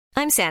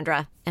I'm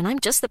Sandra, and I'm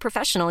just the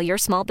professional your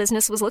small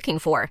business was looking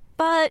for.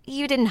 But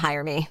you didn't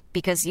hire me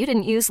because you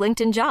didn't use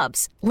LinkedIn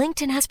Jobs.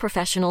 LinkedIn has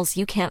professionals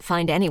you can't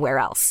find anywhere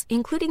else,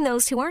 including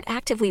those who aren't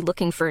actively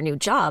looking for a new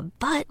job,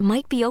 but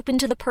might be open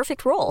to the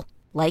perfect role,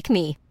 like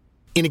me.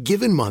 In a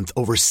given month,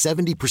 over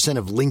 70%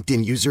 of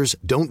LinkedIn users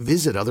don't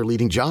visit other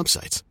leading job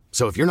sites.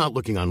 So if you're not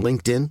looking on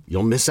LinkedIn,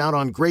 you'll miss out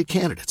on great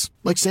candidates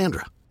like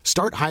Sandra.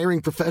 Start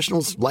hiring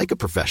professionals like a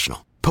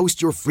professional.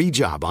 Post your free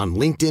job on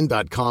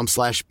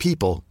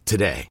linkedin.com/people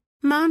today.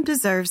 Mom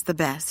deserves the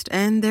best,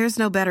 and there's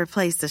no better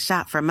place to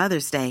shop for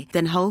Mother's Day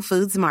than Whole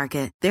Foods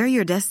Market. They're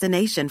your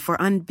destination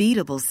for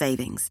unbeatable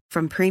savings,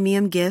 from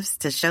premium gifts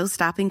to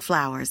show-stopping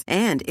flowers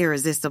and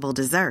irresistible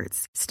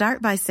desserts.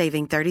 Start by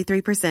saving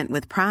 33%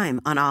 with Prime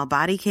on all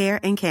body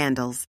care and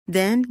candles.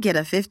 Then get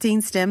a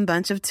 15-stem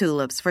bunch of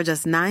tulips for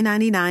just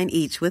 $9.99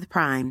 each with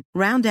Prime.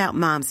 Round out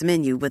Mom's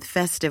menu with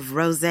festive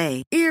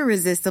rosé,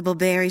 irresistible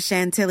berry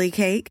chantilly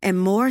cake,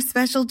 and more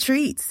special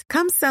treats.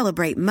 Come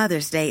celebrate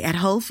Mother's Day at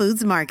Whole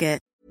Foods Market.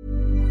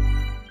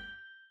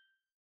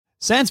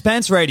 Sans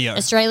Pants Radio.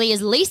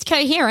 Australia's least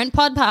coherent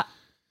Ha!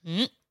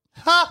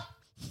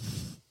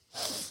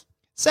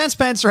 Sans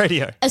Pants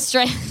Radio. Go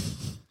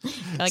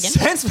again.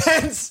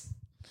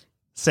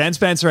 Sans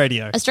Pants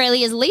Radio.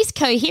 Australia's least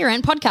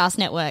coherent podcast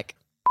network.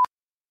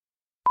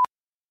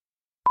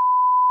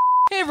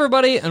 Hey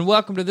everybody, and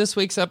welcome to this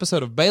week's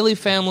episode of Bailey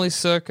Family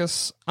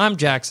Circus. I'm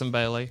Jackson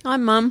Bailey.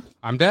 I'm Mum.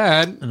 I'm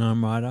Dad. And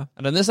I'm Ryder.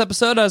 And in this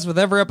episode, as with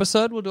every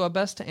episode, we'll do our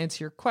best to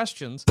answer your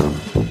questions.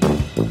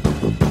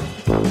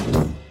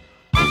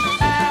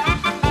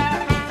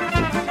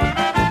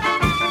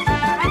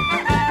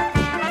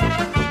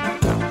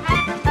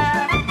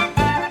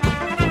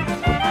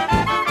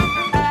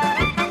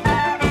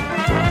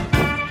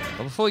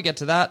 Before we get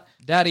to that,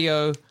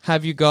 Daddy-O,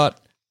 have you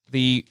got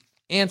the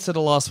answer to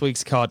last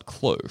week's card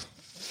clue?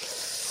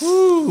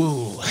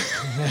 Ooh.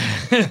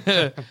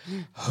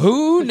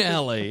 Who,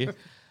 Nelly?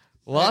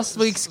 Last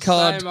week's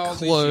card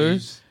clue.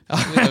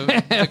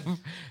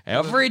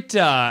 Every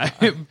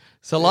time.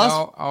 So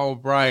last...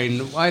 Old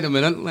brain. Wait a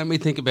minute. Let me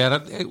think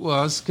about it. It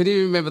was... Can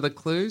you remember the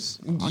clues?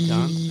 I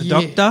can't. The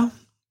doctor?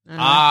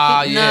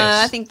 Yes.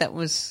 No, I think that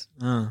was...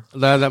 No,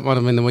 that might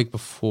have been the week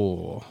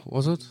before.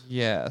 Was it?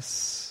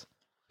 Yes.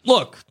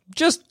 Look,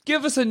 just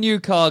give us a new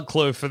card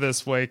clue for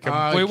this week,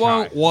 and we Okay.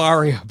 won't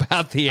worry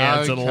about the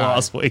answer to Okay.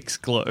 last week's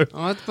clue.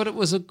 But it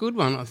was a good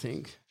one, I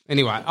think.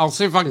 Anyway, I'll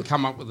see if I can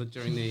come up with it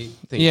during the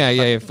thing. Yeah.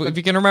 If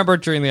you can remember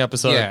it during the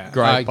episode, Yeah,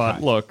 great. okay.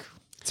 But look,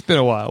 it's been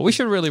a while. We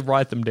should really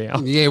write them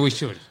down. Yeah, we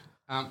should.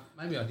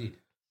 Maybe I did.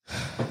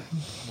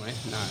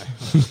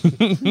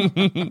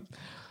 No.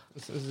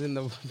 This is in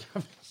the...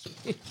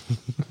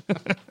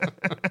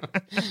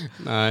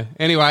 No.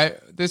 Anyway,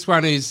 this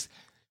one is...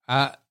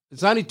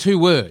 it's only 2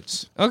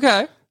 words.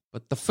 Okay.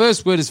 But the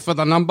first word is for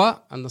the number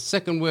and the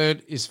second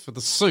word is for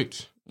the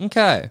suit.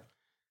 Okay.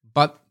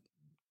 But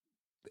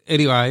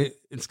anyway,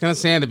 it's going to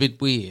sound a bit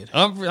weird.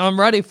 I'm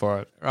ready for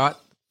it. Right?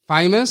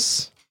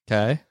 Famous.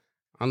 Okay.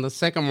 And the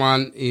second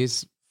one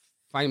is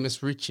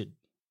Famous Richard.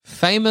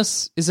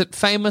 Famous? Is it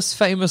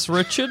famous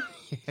Richard?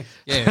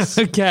 Yes.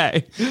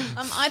 Okay.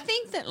 I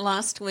think that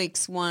last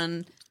week's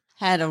one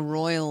had a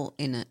royal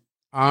in it.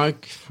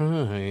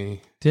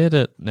 Okay. Did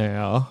it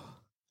now?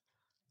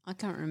 I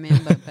can't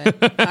remember,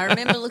 but I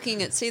remember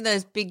looking at, see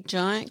those big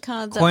giant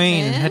cards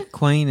Queen. up It there? had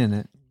Queen in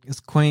it. It's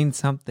Queen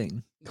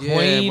something.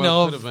 Queen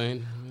well, of... could have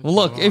been. Well,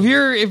 look, if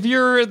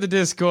you're in the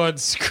Discord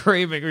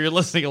screaming, or you're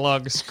listening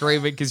along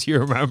screaming because you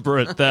remember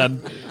it,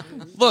 then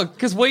look,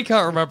 because we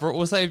can't remember it,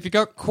 we'll say if you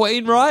got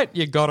Queen right,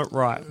 you got it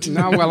right.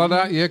 No, well,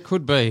 it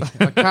could be.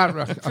 I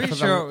can't. Pretty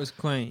sure it was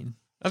Queen.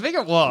 I think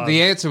it was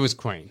The answer was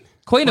Queen.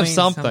 Queen of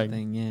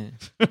something. Yeah.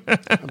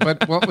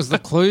 But what was the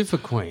clue for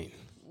Queen?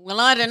 Well,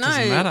 I don't know.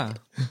 Doesn't matter.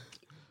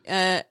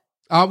 It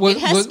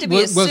has to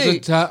be a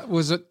suit.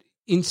 Was it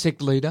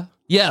Insect Leader?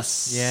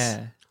 Yes.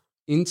 Yeah.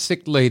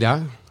 Insect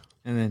Leader.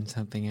 And then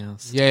something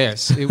else.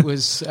 Yes, it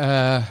was.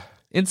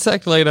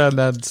 Insect Leader and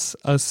that's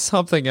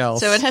something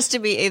else. So it has to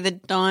be either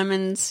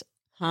diamonds,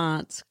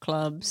 hearts,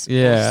 clubs,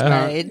 Yeah.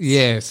 or spades.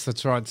 Yes,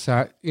 that's right.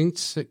 So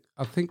insect.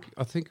 I think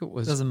it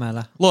was. Doesn't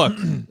matter. Look,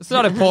 it's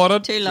not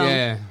important. Too long.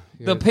 Yeah.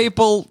 The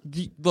people,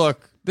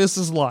 look, this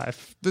is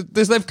life.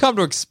 They've come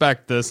to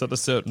expect this at a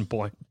certain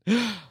point.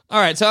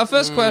 All right, so our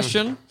first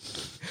question.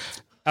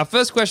 Our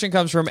first question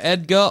comes from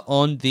Edgar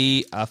on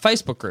the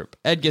Facebook group.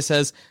 Edgar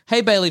says, "Hey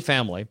Bailey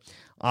family,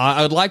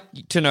 I would like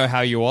to know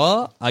how you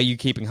are. Are you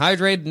keeping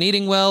hydrated and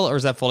eating well, or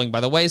is that falling by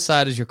the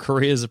wayside as your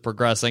careers are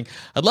progressing?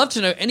 I'd love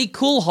to know any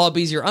cool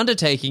hobbies you're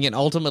undertaking, and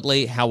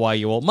ultimately, how are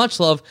you all? Much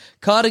love,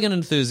 cardigan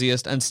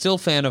enthusiast and still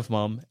fan of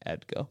Mum,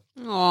 Edgar."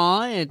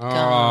 Oh,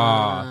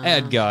 Edgar.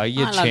 Edgar,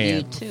 you I love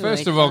you champ. too,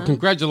 First of all, Edgar.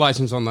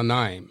 congratulations on the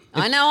name.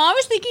 I know, I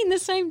was thinking the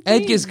same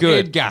thing. Edgar's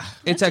good. Edgar.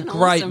 It's a That's an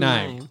great awesome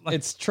name. name.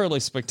 It's truly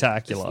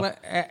spectacular.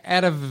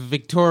 Out of a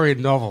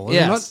Victorian novel,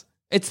 isn't Yes.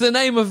 it? It's the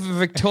name of a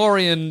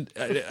Victorian,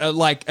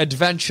 like,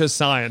 adventure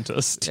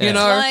scientist, you It's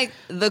know? like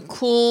the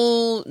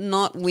cool,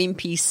 not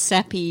wimpy,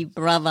 sappy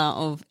brother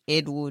of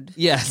Ed Wood.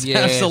 Yes,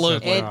 Yes,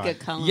 absolutely. that's Edgar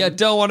Cullen. You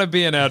don't want to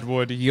be an Ed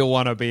Wood, you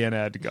want to be an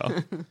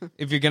Edgar.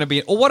 If you're going to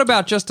be... Or what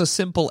about just a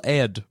simple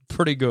Ed?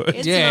 Pretty good.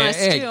 It's Yeah,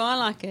 nice Ed. too. I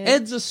like it.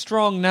 Ed's a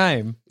strong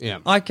name. Yeah.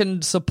 I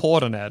can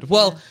support an Ed.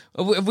 Well,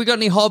 have we got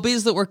any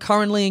hobbies that we're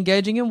currently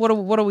engaging in? What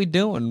are we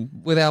doing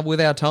with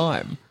our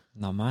time?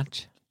 Not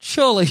much.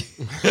 Surely.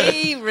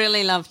 We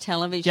really love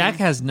television. Jack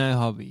has no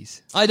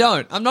hobbies. I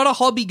don't. I'm not a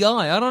hobby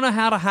guy. I don't know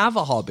how to have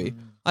a hobby.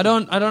 I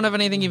don't have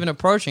anything even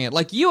approaching it.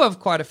 Like, you have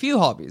quite a few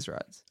hobbies,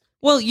 right?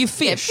 Well, you Yeah,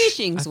 fish.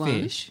 fishing's I one.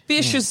 fish.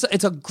 Fish is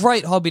it's a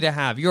great hobby to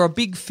have. You're a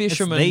big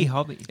fisherman. the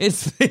hobby.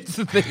 It's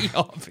the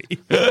hobby.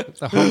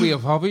 The hobby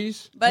of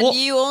hobbies. But What-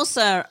 you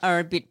also are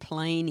a bit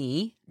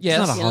plainy. Yes.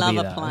 It's not a You hobby,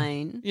 love a though.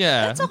 plane.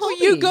 Yeah. That's a Well,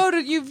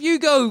 hobby. you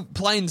go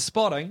plane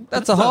spotting.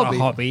 That's a Not hobby. a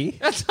hobby.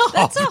 That's a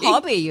That's hobby. a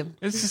hobby.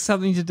 It's just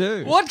something to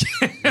do. What?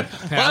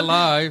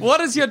 Hello.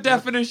 What is your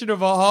definition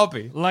of a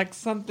hobby? Like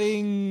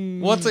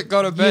something. What's it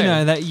got to be? You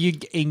know, that you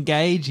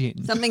engage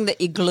in. Something that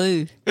you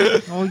glue.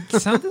 Or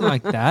something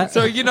like that.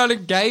 So you're not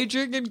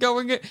engaging in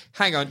going.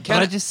 Hang on. but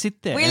Can I just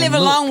sit there. We and live a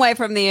look. long way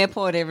from the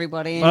airport,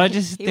 everybody. And But I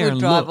just sit he there would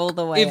and drive look. all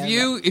the way.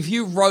 if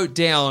you wrote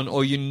down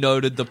or you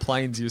noted the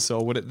planes you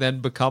saw, would it then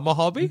become a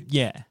hobby?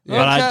 Yeah. But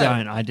I Okay.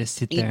 don't. I just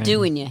sit there. you and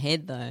do in your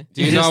head though.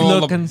 Do you just know all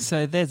look the- and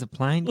say, there's a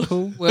plane.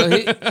 Cool. Well,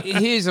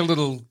 here's a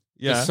little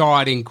Yeah.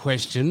 deciding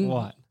question.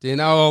 What? Do you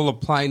know all the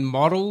plane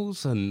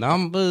models and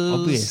numbers?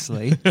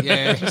 Obviously.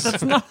 Yes.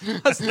 That's not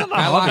a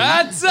Hello. hobby.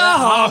 That's a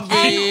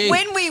hobby. And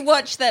when we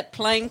watch that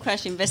plane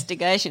crash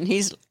investigation,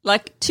 he's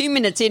like 2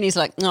 minutes in, he's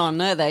like, "Oh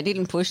no, they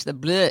didn't push the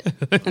blurt."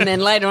 And then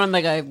later on,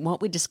 they go,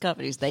 "What we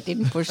discovered is they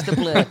didn't push the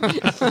blurt."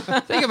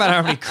 Think about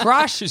how many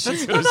crashes you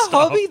It's could not have a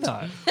hobby,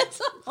 stopped. though. It's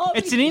a hobby.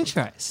 It's an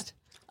interest.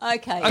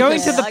 Okay, Going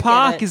yeah, to the I get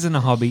park it. isn't a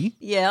hobby.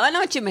 Yeah, I know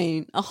what you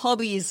mean. A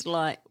hobby is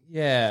like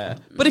Yeah,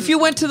 but if I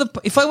went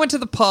to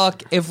the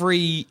park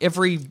every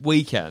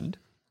weekend,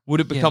 would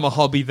it become a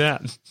hobby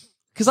then?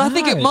 Because I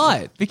think it No,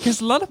 might.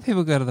 Because a lot of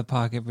people go to the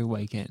park every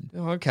weekend.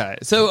 Okay,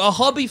 so a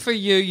hobby for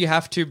you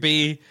have to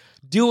be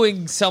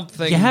doing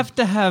something. You have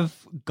to have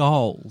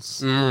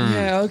goals.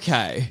 Yeah.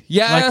 Okay.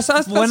 Yeah. Like, I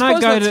suppose when I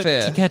go that's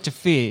fair. to catch a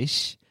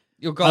fish,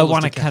 Your goal I is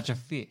want to to catch a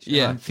fish.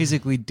 Yeah. I'm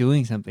physically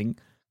doing something.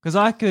 Because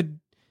I could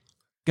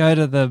go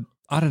to the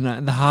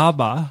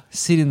harbour,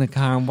 sit in the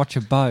car and watch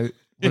a boat.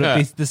 Would Yeah.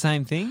 it be the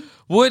same thing?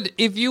 Would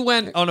if you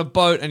went on a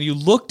boat and you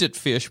looked at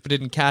fish but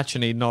didn't catch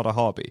any, not a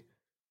hobby,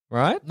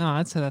 right? No,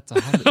 I'd say that's a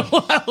hobby.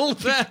 Well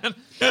then,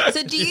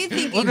 So do you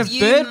think Look, if if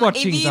you bird if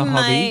watching's you a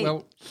hobby, made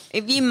well-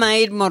 if you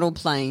made model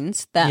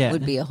planes, that Yeah.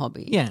 would be a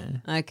hobby. Yeah.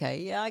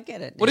 Okay. Yeah, I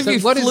get it. what if So you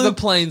what is flew the-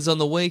 planes on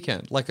the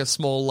weekend, like a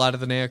small lighter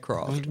than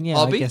aircraft? Yeah,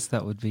 hobby. I guess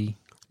that would be.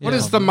 What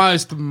is the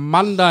most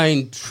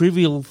mundane,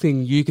 trivial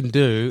thing you can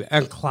do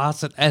and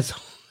class it as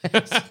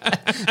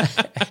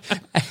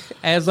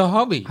as a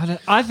hobby?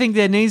 I think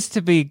there needs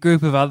to be a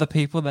group of other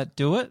people that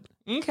do it.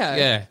 Okay.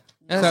 Yeah.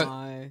 So,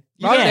 No.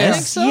 You don't yes,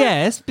 think so?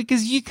 yes,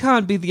 because you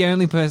can't be the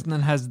only person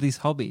that has this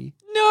hobby.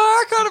 No,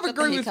 I kind of Got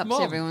the agree with hiccups,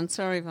 Mom. everyone.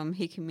 Sorry if I'm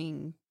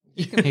hiccuping.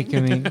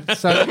 Hickering.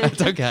 so,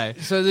 It's okay.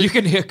 So you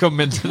can hear come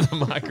into the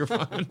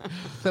microphone.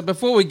 so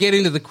before we get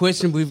into the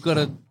question, we've got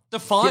to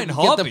Define get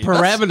hobby. the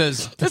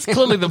parameters. That's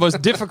clearly the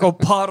most difficult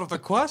part of the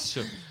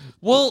question.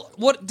 Well,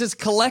 what does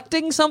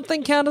collecting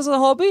something count as a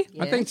hobby?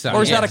 I think so.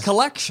 Or is that a yes.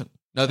 collection?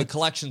 No, the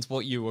collection's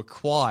what you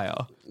acquire.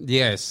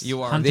 Yes.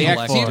 You are Hunting the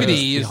for activity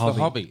the is the hobby.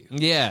 hobby.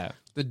 Yeah.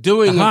 The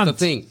doing The of the hunt.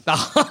 thing. The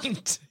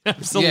hunt.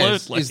 Absolutely.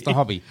 Yes, is the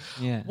hobby.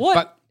 Yeah. What?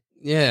 But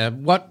yeah,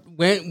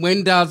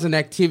 when does an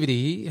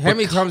activity? How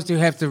many times do you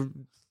have to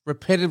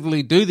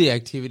repetitively do the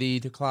activity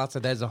to class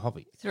it as a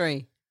hobby?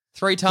 3.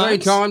 3 times? 3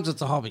 times,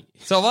 it's a hobby.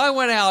 So if I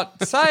went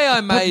out, say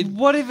I But made...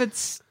 what if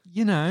it's,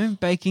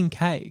 baking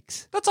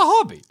cakes? That's a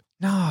hobby.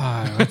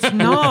 No, it's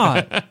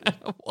not.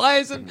 Why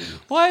isn't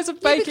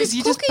baking... because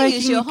you're just cooking is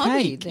baking your a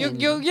hobby. cake. Then.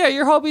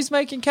 your hobby's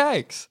making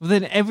cakes. Well,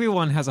 then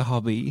everyone has a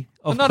hobby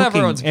of But not cooking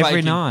everyone's every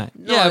baking. night.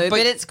 No, Yeah,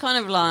 but it's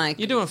kind of like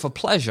You're doing it for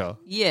pleasure.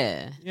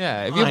 yeah.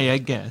 Yeah. If Oh, you're, yeah, I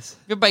guess.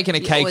 if you're baking a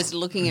You're cake... always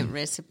looking at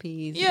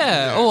recipes.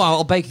 Yeah. Oh,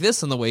 I'll bake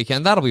this on the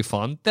weekend. That'll be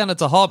fun. Then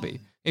it's a hobby.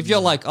 If you're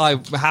like, I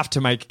have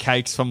to make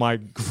cakes for my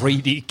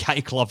greedy,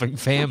 cake-loving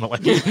family,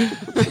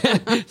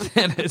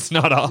 then it's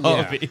not a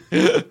hobby.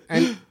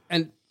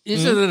 And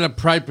is it an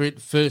appropriate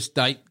first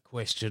date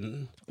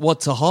question?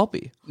 What's a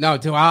hobby? No,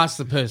 to ask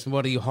the person,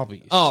 what are your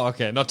hobbies? Oh,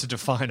 okay. Not to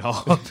define a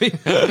hobby.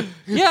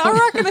 Yeah,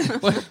 I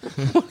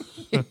reckon.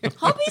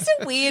 Hobby's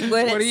a weird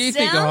word. What do you it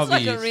think a sounds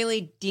hobby like a is?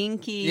 really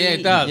dinky. Yeah,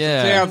 it does.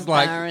 Yeah. It sounds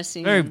like,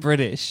 embarrassing. Very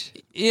British.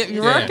 Yeah,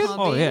 you Yeah. reckon?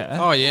 Oh, yeah.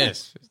 oh,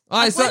 yes.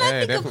 I When so, I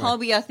think of definitely.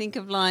 hobby, I think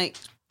of like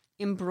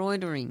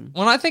embroidering.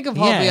 when I think of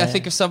hobby, Yeah. I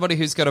think of somebody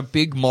who's got a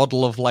big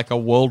model of like a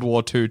World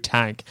War II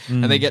tank,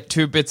 and they get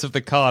 2 bits of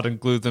the card and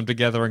glue them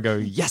together and go,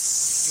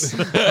 yes!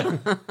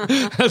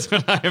 That's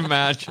what I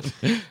imagine.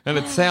 And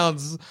it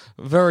sounds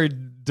very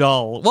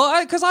dull.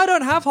 Well, because I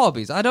don't have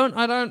hobbies.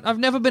 I've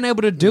never been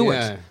able to do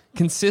Yeah. it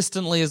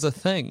consistently as a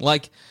thing.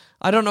 Like,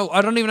 I don't know.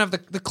 I don't even have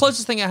the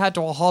closest thing I had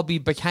to a hobby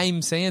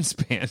became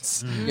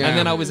Sanspants, and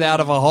then I was out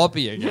of a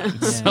hobby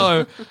again.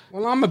 So,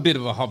 Well, I'm a bit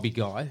of a hobby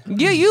guy.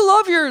 yeah, you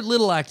love your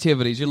little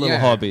activities, your little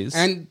Yeah. hobbies.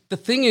 And the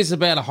thing is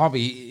about a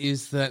hobby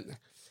is that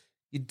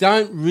you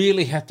don't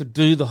really have to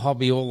do the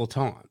hobby all the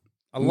time.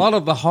 A lot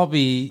of the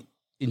hobby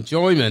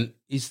enjoyment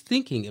is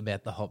thinking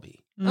about the hobby.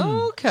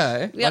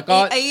 Okay. Yeah,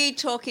 Like are you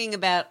talking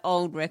about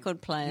old record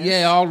players?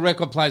 Yeah, old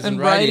record players and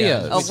And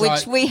radios. radios. Of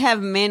which we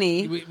have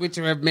many. which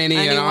have many.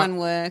 Only and one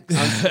works.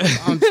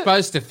 I'm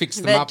supposed to fix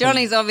them But up.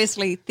 Johnny's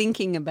obviously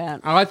thinking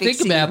about I think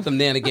fixing about them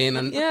now and again,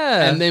 and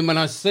Yeah. and then when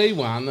I see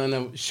one in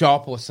a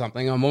shop or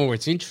something, I'm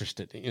always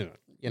interested.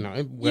 You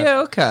know, Yeah,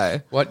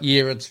 okay. what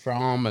year it's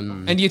from,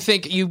 And you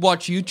think you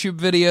watch YouTube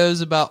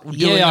videos about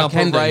doing Yeah, I up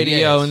can a do,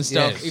 radio yes, and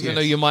stuff, yes, even yes.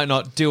 though you might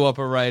not do up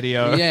a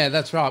radio. yeah,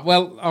 that's right.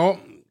 Well,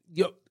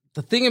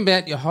 the thing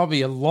about your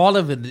hobby, a lot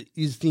of it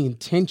is the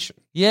intention.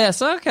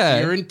 Yes, okay.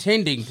 You're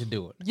intending to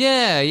do it.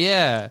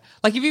 Yeah.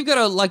 Like if you've got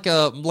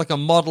a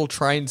model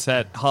train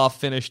set half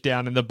finished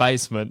down in the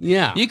basement,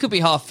 Yeah. you could be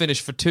half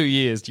finished for 2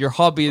 years. Your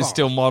hobby is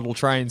still model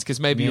trains because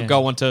maybe you'll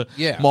go onto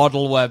Yeah.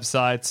 model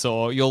websites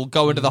or you'll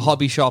go into the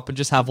hobby shop and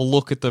just have a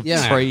look at the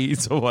Yeah.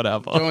 trees or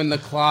whatever. Join the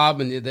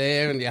club, and you're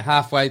there, and you're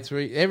halfway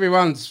through.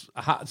 Everyone's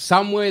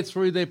somewhere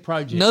through their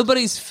project.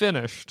 Nobody's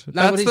finished.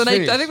 Nobody's that's the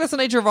finished. I think that's the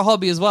nature of a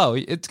hobby as well.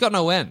 It's got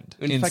no end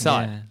in fact,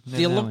 sight. Yeah,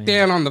 you no, look no,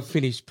 down on the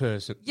finished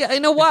person. Yeah,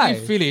 in a You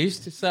way.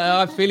 finished, so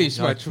I finished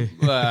my trip.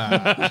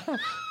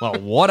 Well,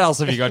 what else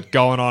have you got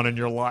going on in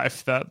your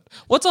life?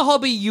 What's a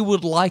hobby you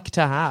would like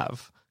to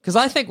have? Because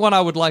I think what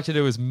I would like to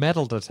do is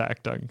metal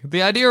detecting.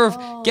 The idea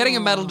of getting a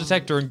metal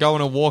detector and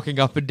going and walking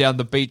up and down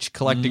the beach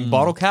collecting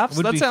bottle caps,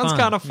 Would that be sounds fun,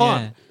 kind of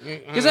fun. yeah.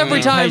 Because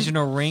every time...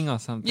 occasional ring or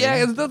something.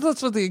 Yeah,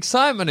 that's what the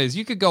excitement is.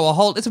 You could go a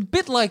whole... It's a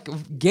bit like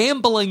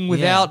gambling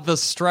without the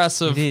stress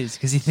of... It is,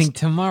 because you think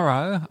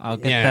tomorrow I'll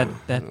get Yeah.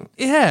 that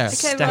Yeah. Okay,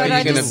 Stack right, of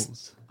I jewels.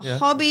 just,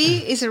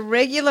 hobby is a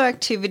regular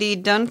activity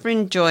done for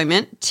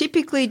enjoyment,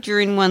 typically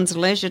during one's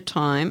leisure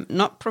time,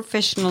 not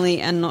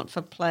professionally and not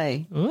for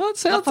play. Well, that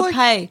sounds Not for like...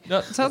 pay.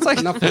 That sounds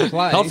like... Not for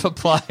play. Not for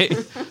play.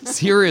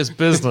 Serious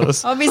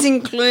business. Hobbies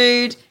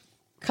include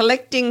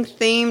collecting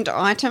themed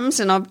items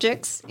and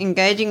objects,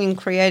 engaging in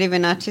creative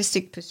and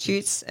artistic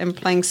pursuits, and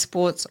playing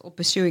sports or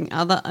pursuing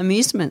other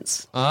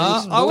amusements.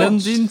 I Then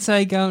watched- didn't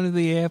say going to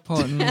the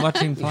airport and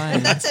watching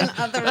planes. That's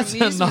another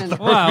amusement.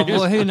 Wow,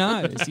 well, who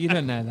knows? You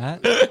don't know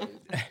that.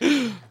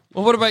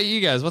 Well, what about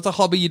you guys? What's a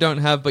hobby you don't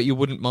have but you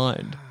wouldn't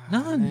mind?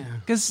 None.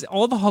 Because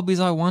all the hobbies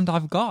I want,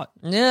 I've got.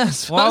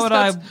 Yes. Why would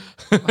I?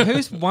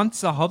 Who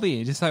wants a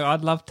hobby? Just like,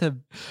 I'd love to.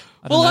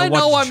 Well, I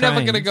know watch I'm never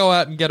going to trains. go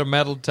out and get a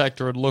metal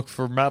detector and look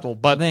for metal,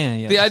 but Yeah,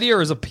 yeah. the idea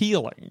is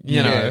appealing,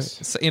 you know,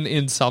 Yes.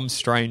 in some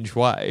strange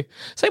way.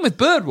 Same with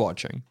bird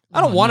watching.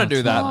 I don't want to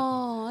do that.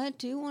 Oh, I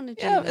do want to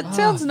do Yeah, that. it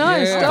sounds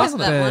nice, yeah. doesn't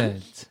That it? one.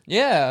 Birds.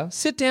 Yeah,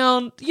 sit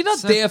down. You're not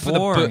So there for the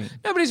boring. bird.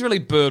 Nobody's really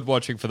bird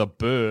watching for the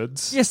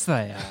birds. Yes,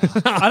 they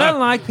are. I don't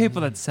like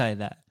people that say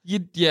that.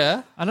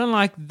 Yeah, I don't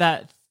like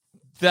that.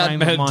 that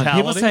frame of mind.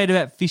 mentality. People say it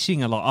about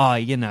fishing a lot. Oh,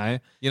 you know,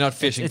 You're not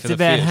fishing it's for the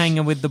about fish.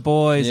 hanging with the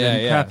boys Yeah,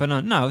 and yeah. crapping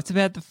on. No, it's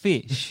about the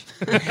fish.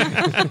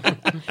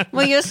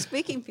 Well, you're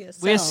speaking for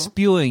yourself. We're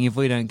spewing if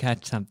we don't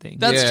catch something.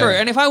 That's Yeah. true.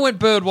 And if I went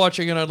bird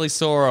watching and only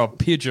saw a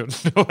pigeon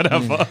or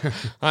whatever,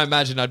 I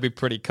imagine I'd be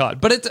pretty cut.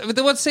 But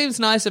what seems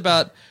nice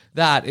about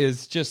that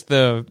is just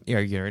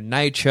you're in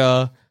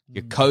nature,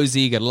 you're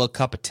cozy, you get a little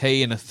cup of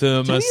tea and a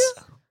thermos.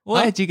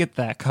 Where'd you get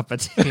that cup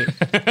of tea?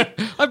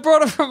 I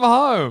brought it from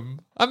home.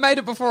 I made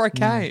it before I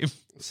came.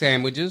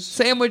 Sandwiches.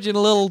 Sandwich in a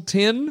little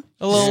tin,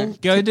 a little.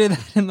 Go do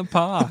that in the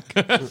park.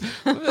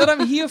 But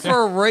I'm here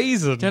for a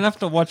reason. Don't have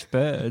to watch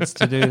birds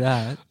to do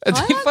that. It's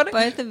I like funny.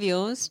 both of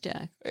yours,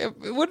 Jack.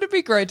 Wouldn't it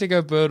be great to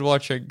go bird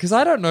watching? Because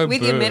I don't know With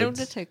birds. your metal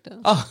detector.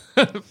 Oh,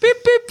 beep,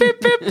 beep, beep,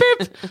 beep,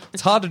 beep.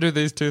 It's hard to do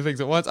these two things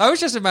at once. I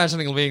was just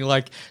imagining being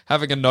like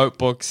having a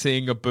notebook,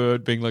 seeing a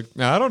bird, being like,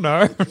 I don't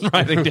know,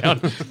 writing down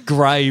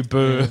grey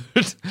bird,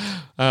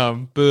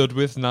 bird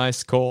with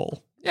nice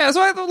call. Yeah,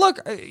 so look,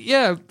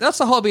 that's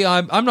a hobby.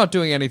 I'm not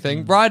doing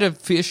anything. Ride of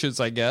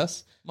fishes, I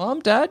guess. Mom,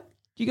 Dad,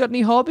 you got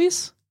any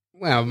hobbies?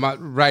 Well, my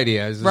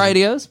radios.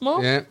 Radios,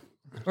 Mom? Yeah.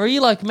 Or are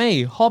you like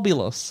me,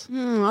 hobbyless?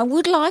 I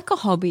would like a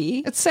hobby.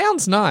 It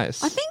sounds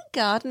nice. I think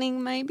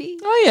gardening, maybe.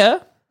 Oh, yeah.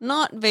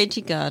 Not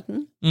veggie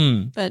garden,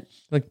 but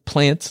Like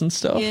plants and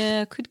stuff.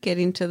 yeah, I could get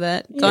into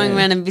that. Going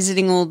around and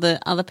visiting all the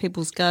other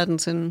people's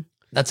gardens and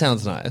That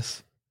sounds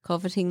nice.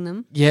 coveting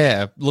them.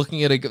 Yeah,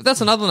 looking at it.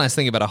 That's another nice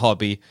thing about a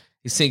hobby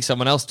is seeing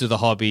someone else do the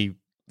hobby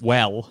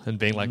well and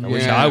being like, I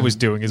wish Yeah. I was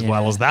doing as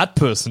well as that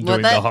person Well,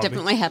 doing the that hobby.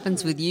 definitely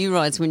happens with you,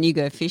 Rides, when you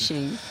go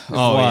fishing.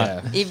 Oh, What?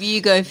 yeah. If you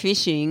go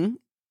fishing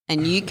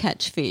and you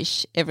catch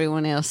fish,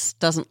 everyone else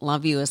doesn't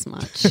love you as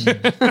much.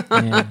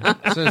 Yeah.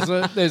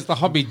 So there's the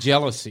hobby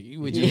jealousy,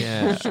 which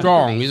Yeah. is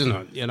strong, isn't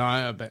it? You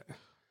know, but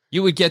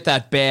You would get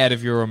that bad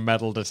if you're a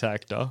metal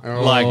detector.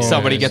 Like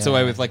somebody gets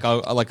away with like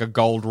a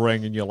gold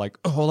ring and you're like,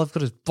 oh, all I've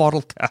got is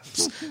bottle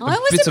caps. I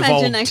always bits of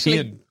imagine old actually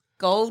tin.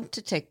 gold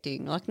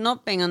detecting, like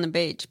not being on the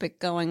beach, but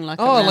going like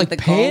Oh, around like the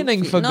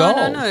panning gold for no,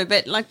 gold. No,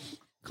 but like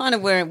kind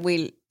of where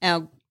the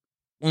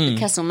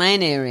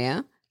Castlemaine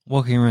area.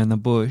 Walking around the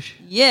bush.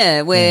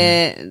 Yeah,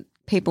 where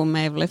people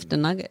may have left a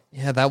nugget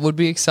Yeah, that would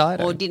be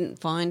exciting. or didn't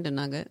find a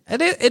nugget.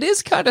 It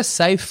is kind of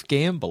safe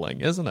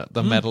gambling, isn't it?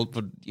 The metal,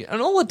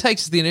 and all it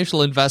takes is the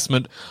initial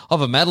investment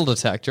of a metal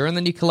detector, and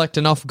then you collect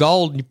enough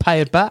gold and you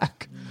pay it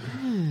back.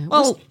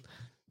 Well,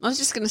 I was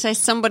just going to say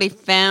somebody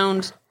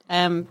found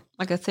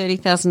like a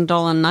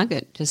 $30,000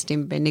 nugget just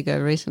in Bendigo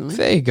recently.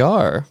 there you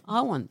go.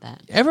 I want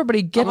that.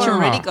 Everybody, get I've your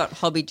already got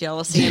hobby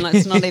jealousy, and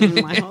it's not even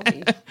my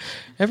hobby.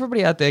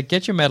 everybody out there,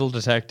 get your metal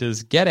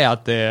detectors, get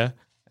out there,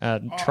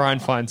 and try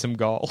and find some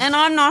gold. And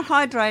I'm not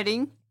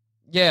hydrating.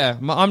 Yeah,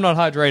 I'm not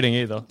hydrating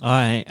either.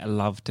 I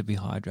love to be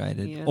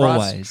hydrated. Yeah,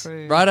 always. that's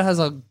true. Ryder has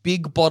a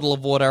big bottle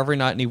of water every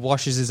night, and he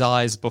washes his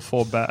eyes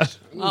before bed.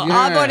 Oh,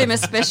 I bought him a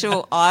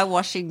special eye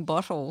washing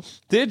bottle.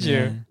 Did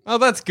you? Oh,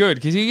 that's good,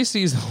 because you used to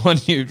use the one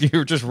you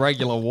were just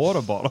regular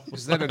water bottle.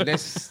 Is that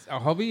a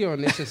hobby or a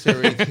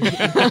necessary thing?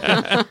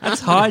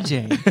 It's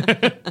hygiene.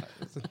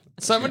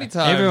 So many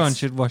times. Everyone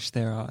should wash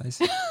their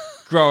eyes.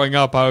 Growing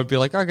up, I would be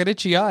like, I got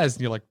itchy eyes.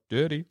 And you're like,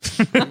 dirty.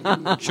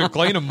 Should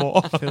clean them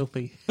more.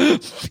 Filthy.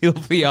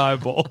 Filthy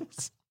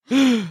eyeballs.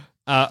 All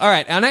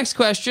right, our next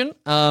question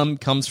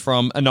comes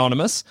from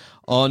Anonymous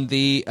on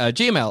the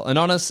Gmail.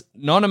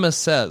 Anonymous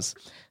says,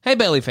 Hey,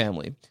 Bailey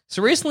family.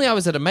 So recently I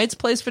was at a mate's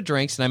place for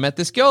drinks and I met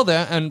this girl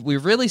there and we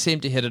really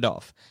seemed to hit it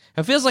off.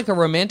 It feels like a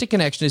romantic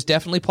connection is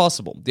definitely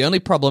possible. The only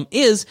problem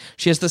is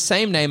she has the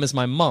same name as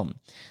my mum.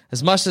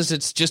 As much as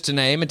it's just a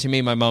name and to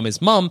me my mum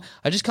is mum,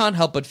 I just can't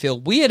help but feel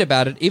weird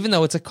about it even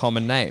though it's a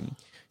common name.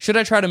 Should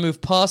I try to move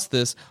past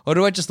this or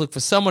do I just look for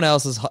someone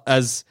else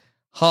as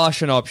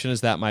harsh an option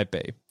as that might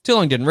be? Too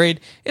long didn't read.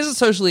 Is it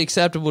socially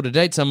acceptable to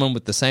date someone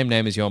with the same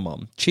name as your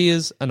mum?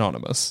 Cheers,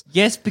 Anonymous.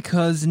 Yes,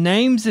 because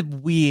names are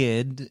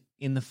weird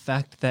in the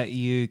fact that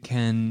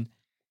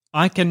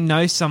I can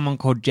know someone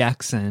called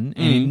Jackson,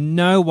 and in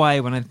no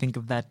way when I think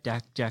of that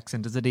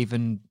Jackson does it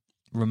even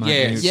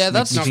remotely. Yeah,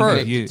 that's make me true.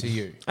 think of you. To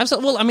you.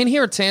 Absolutely. Well, I mean,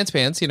 here at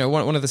Sanspants,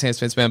 one of the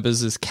Sanspants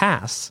members is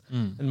Cass,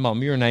 and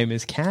Mum, your name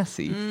is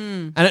Cassie.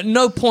 And at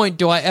no point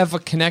do I ever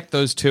connect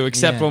those two,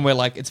 except when we're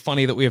like, it's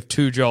funny that we have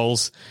two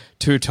Joels,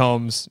 two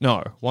Toms,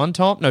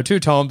 two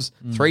Toms,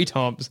 three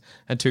Toms,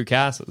 and two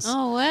Casses.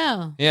 Oh,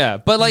 wow. Yeah,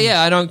 but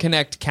I don't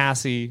connect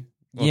Cassie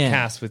or Yeah.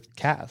 Cass with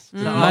Cass.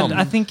 No,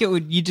 I think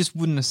you just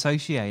wouldn't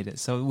associate it,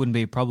 so it wouldn't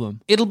be a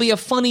problem. It'll be a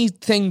funny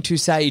thing to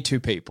say to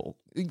people.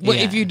 Well,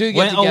 Yeah. if you do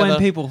get together. Or when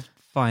people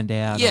find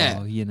out,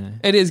 Yeah. or,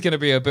 It is going to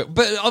be a bit,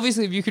 but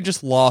obviously if you could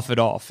just laugh it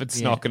off,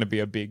 it's not going to be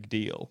a big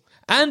deal.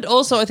 And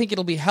also I think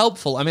it'll be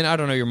helpful. I mean, I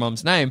don't know your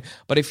mum's name,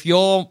 but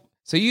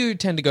so you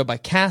tend to go by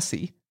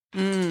Cassie.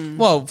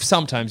 Well,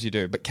 sometimes you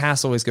do, but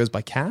Cass always goes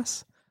by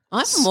Cass.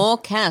 I'm more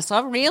Cass.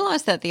 I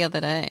realised that the other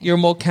day. You're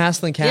more Cass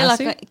than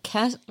Cassie?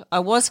 Yeah, I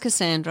was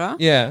Cassandra.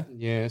 Yeah.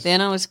 Yes. Then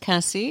I was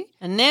Cassie.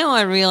 And now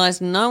I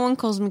realise no one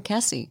calls me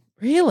Cassie.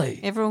 Really?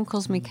 Everyone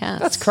calls me Cass.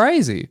 That's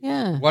crazy.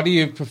 Yeah. What do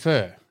you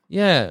prefer?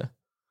 Yeah.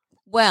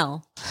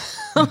 Well,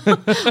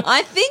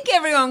 I think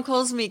everyone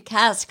calls me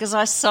Cass because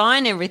I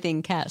sign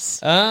everything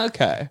Cass.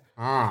 Okay.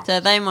 So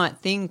they might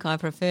think I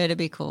prefer to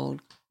be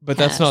called But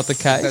that's not the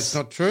Cass. case. That's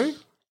not true?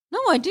 No,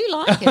 I do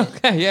like it.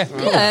 Okay, yeah.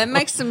 Yeah, it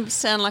makes them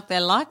sound like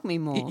they like me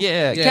more.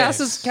 Yeah,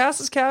 Yes.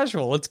 Cass is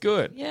casual. It's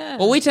good. Yeah.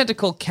 Well, we tend to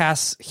call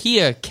Cass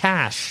here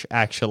Cash,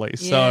 actually.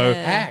 So Yeah.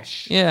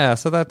 Ash. yeah,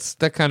 so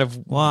that kind of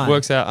Why?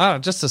 works out. Oh,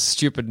 just a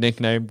stupid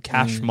nickname.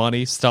 Cash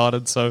Money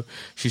started, so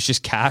she's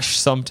just Cash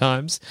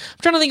sometimes. I'm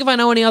trying to think if I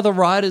know any other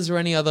writers or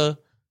any other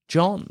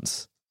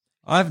Johns.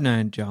 I've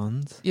known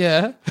Johns.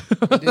 Yeah.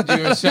 Did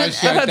you associate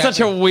That's that such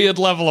a weird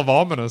level of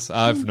ominous.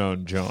 I've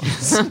known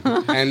Johns.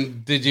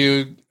 and did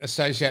you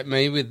associate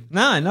me with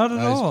No, not at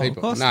those all. people?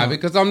 Of course No, not.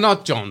 because I'm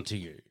not John to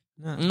you.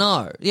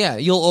 No, yeah,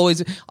 you'll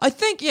always. I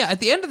think, yeah, at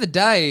the end of the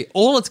day,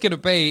 all it's going to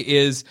be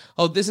is,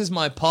 oh, this is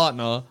my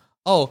partner.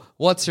 Oh,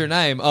 what's your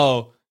name?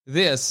 Oh,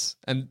 this.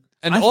 And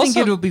I also, think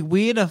it'll be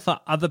weirder for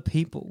other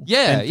people.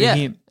 yeah, than for yeah,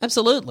 him.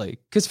 absolutely.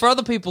 Because for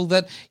other people,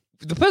 the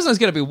person that's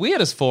going to be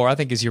weirdest for, I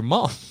think, is your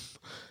mom,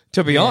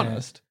 to be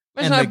honest.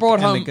 Imagine I brought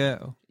home. the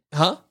girl.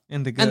 Huh?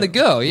 And the girl. And the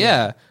girl,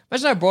 yeah.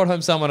 Imagine I brought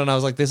home someone and I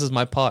was like, this is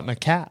my partner,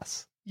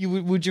 Cass.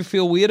 Would you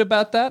feel weird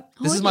about that?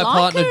 This I is would my like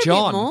partner, it a bit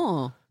John.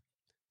 more.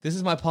 This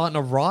is my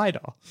partner, Ryder.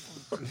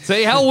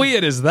 See, how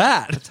weird is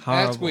that? That's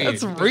Horrible. weird.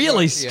 That's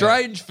really Yeah.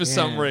 strange for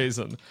some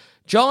reason.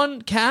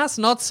 John, Cass,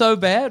 not so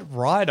bad.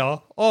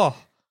 Ryder, oh,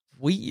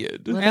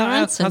 weird. Well, Our, there our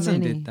aren't so cousin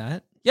many. did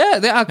that.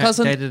 Yeah, our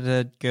cousin. Dated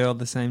a girl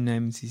the same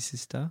name as his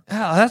sister.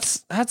 Oh,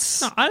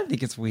 that's No, I don't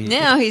think it's weird.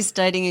 Now he's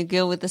dating a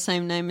girl with the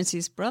same name as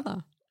his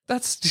brother,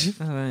 that's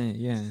I don't know,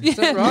 yeah. Is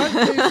that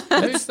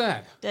right? Who's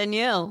that?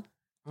 Danielle.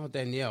 Oh,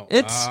 Danielle.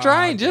 it's Ah,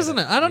 strange, I get isn't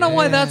it? I don't know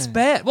why Yeah. that's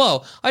bad.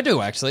 Well, I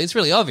do actually. It's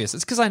really obvious.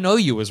 It's because I know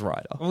you as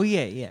Ryder. Oh,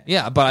 yeah, yeah.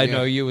 Yeah, but I Yeah.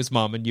 know you as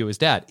mum and you as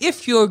dad.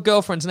 If your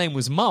girlfriend's name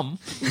was Mum,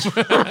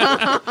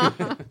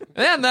 then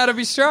then that'd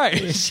be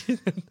strange.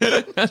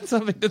 That's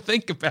something to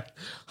think about.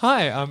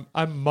 Hi,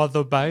 I'm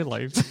Mother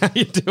Bailey. How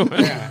you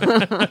doing?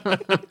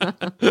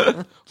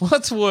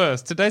 What's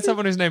worse, to date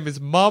someone whose name is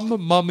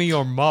Mum, Mummy,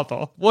 or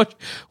Mother?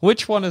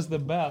 Which one is the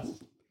best?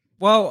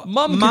 Well,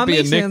 Mum could Mummy be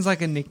a sounds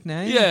like a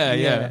nickname.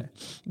 Yeah.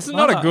 It's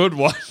not a good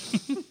one.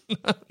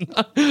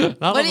 What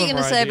are you going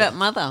to say about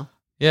mother?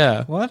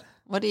 Yeah. What?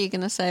 What are you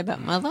going to say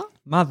about mother?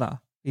 Mother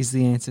is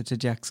the answer to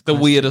Jack's The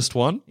question. weirdest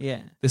one.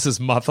 Yeah. This is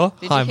Mother.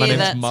 Did Hi, you my hear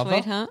name's that, Mother.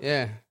 sweetheart?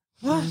 Yeah.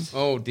 What?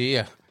 Oh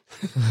dear.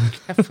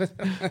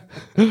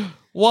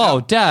 Whoa,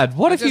 Dad,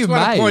 what I have just you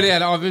want made? to point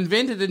out I've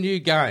invented a new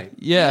game.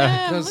 Yeah.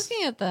 Yeah, I'm Because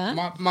looking at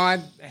that. My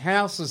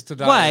house is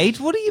today. Wait,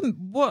 what do you...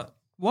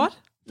 What?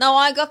 No,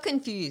 I got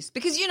confused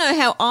because you know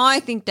how I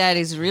think Dad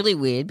is really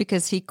weird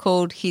because he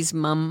called his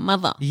mum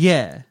mother.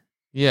 Yeah.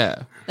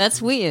 Yeah.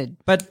 That's weird.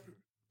 But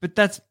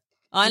that's...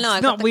 I know. I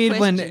It's got not the weird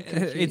when question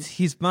confused. it's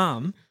his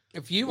mum.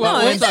 If you No,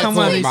 want it's to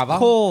someone call is mother,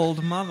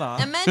 Called mother.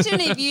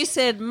 Imagine if you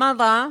said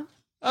mother.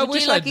 I would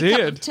wish you like I a cup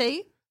did. of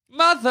tea?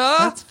 Mother!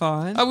 That's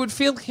fine. I would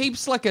feel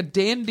heaps like a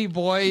dandy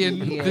boy in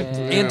the Yeah.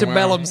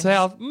 antebellum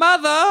South.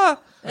 Mother!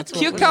 That's what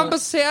Cucumber we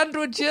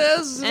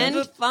sandwiches!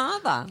 And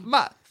father.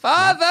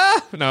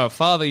 Father! No,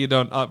 father you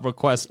don't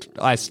request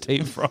iced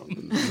tea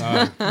from.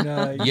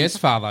 No, yes,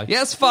 father.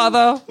 Yes,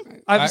 father.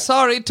 I'm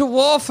sorry to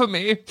war for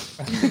me.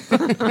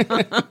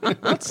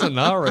 What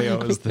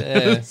scenario is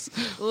this?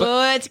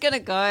 Oh, it's going to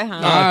go,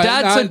 huh?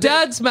 No,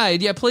 Dad's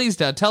made. Yeah, please,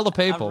 Dad, tell the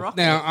people. rock-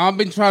 Now, I've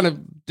been trying to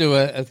do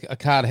a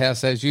card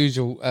house as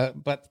usual,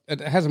 but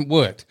it hasn't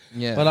worked.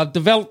 Yeah. But I've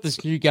developed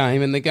this new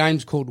game, and the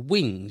game's called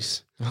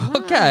Wings.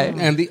 Okay.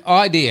 And the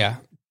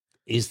idea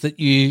is that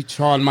you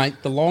try and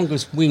make the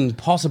longest wing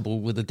possible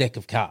with a deck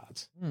of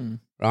cards,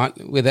 right?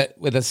 With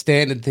a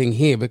standard thing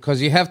here,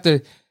 because you have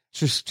to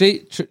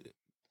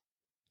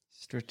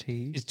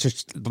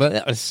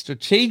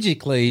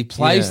strategically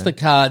place Yeah. the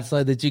cards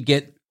so that you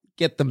get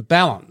them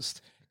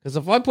balanced. Because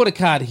if I put a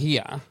card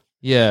here,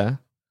 Yeah.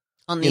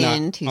 On the you know,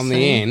 end, he's on the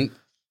saying. end,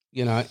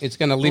 you know, it's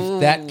going to lift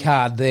that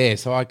card there,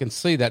 so I can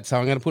see that. So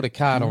I'm going to put a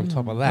card on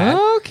top of that.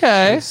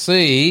 Okay. And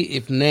see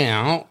if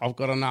now I've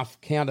got enough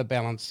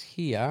counterbalance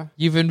here.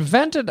 You've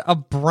invented a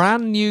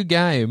brand new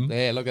game.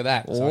 There, look at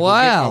that. So I can get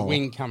Wow. my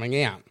wing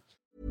coming out.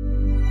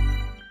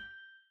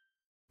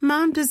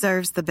 Mom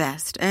deserves the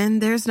best, and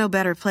there's no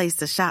better place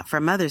to shop for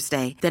Mother's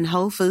Day than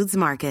Whole Foods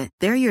Market.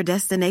 They're your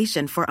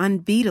destination for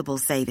unbeatable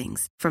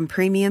savings, from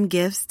premium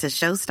gifts to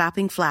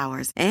show-stopping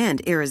flowers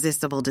and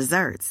irresistible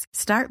desserts.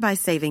 Start by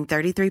saving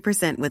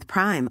 33% with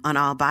Prime on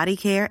all body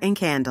care and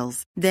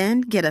candles.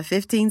 Then get a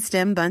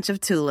 15-stem bunch of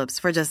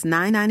tulips for just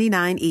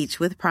 $9.99 each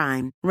with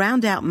Prime.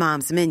 Round out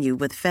Mom's menu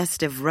with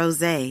festive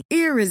rosé,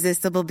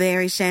 irresistible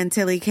berry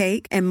chantilly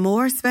cake, and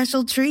more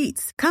special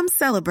treats. Come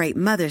celebrate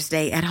Mother's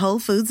Day at Whole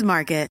Foods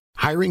Market.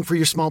 Hiring for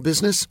your small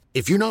business?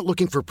 If you're not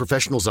looking for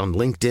professionals on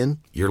LinkedIn,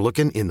 you're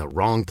looking in the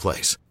wrong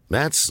place.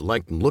 That's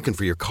like looking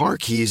for your car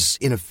keys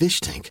in a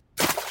fish tank.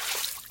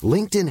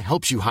 LinkedIn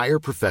helps you hire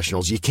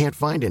professionals you can't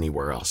find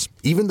anywhere else,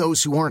 even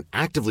those who aren't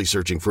actively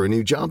searching for a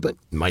new job but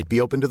might be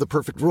open to the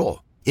perfect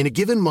role. In a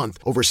given month,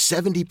 over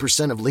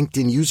 70% of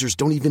LinkedIn users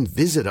don't even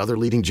visit other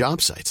leading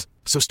job sites.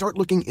 So start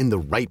looking in the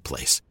right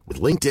place.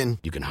 With LinkedIn,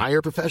 you can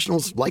hire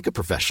professionals like a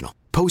professional.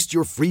 Post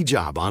your free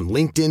job on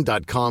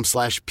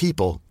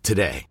linkedin.com/people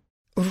today.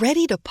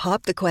 Ready to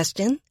pop the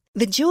question?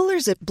 The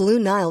jewelers at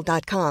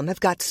BlueNile.com have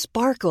got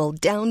sparkle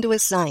down to a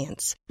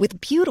science with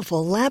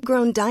beautiful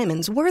lab-grown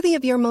diamonds worthy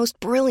of your most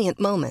brilliant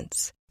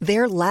moments.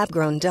 Their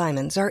lab-grown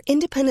diamonds are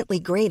independently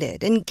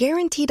graded and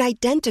guaranteed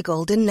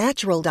identical to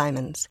natural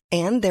diamonds,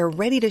 and they're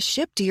ready to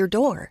ship to your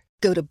door.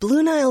 Go to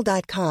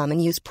BlueNile.com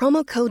and use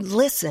promo code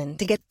LISTEN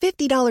to get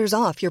 $50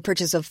 off your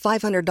purchase of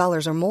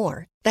 $500 or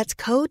more. That's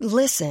code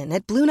LISTEN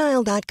at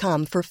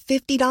BlueNile.com for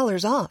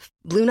 $50 off.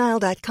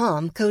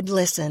 BlueNile.com, code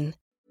LISTEN.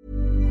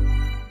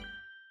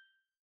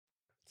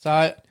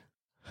 So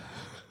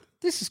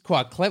this is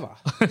quite clever.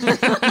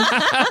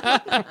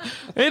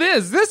 It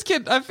is. This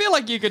kid, I feel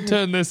like you could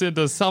turn this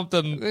into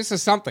something. This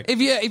is something.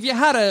 If you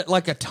had a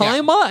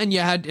timer and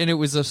it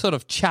was a sort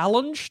of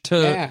challenge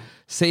to Yeah.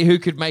 see who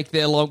could make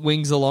their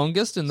wings the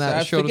longest in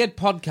that So short. forget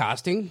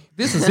podcasting.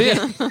 This is it.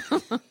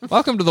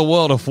 Welcome to the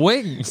world of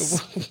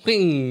wings.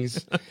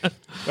 Wings.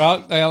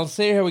 Right, I'll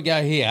see how we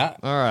go here.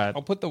 All right.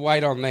 I'll put the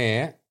weight on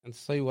there and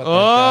see what Oh! that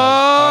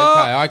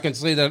does. Okay, I can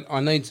see that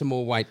I need some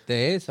more weight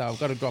there, so I've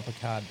got to drop a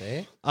card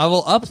there. I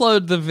will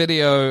upload the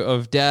video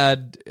of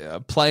Dad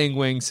playing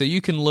wings so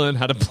you can learn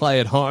how to play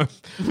at home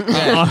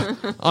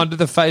onto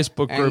the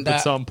Facebook group And,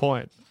 at some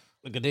point.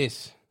 Look at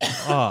this.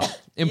 Oh,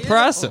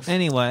 impressive.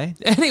 Anyway,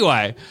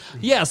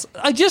 Yes,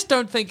 I just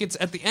don't think it's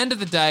at the end of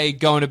the day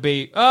going to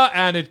be.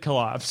 And it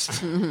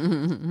collapsed.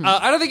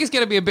 I don't think it's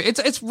going to be a bit.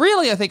 It's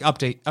really, I think, up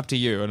to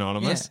you,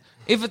 Anonymous.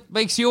 If it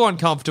makes you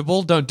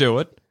uncomfortable, don't do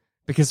it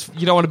because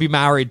you don't want to be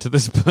married to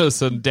this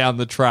person down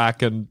the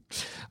track, and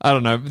I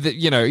don't know.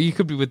 You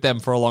could be with them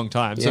for a long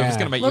time. So if it's Yeah.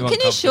 going to make Well, you can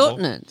you uncomfortable,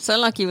 shorten it? So,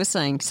 like you were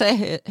saying,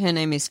 say her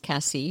name is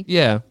Cassie.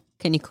 yeah.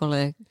 Can you call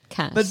her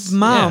Cass? but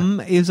Mum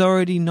is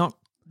already not.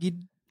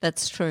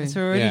 That's true. It's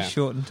already Yeah.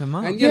 shortened to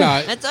mum. And, you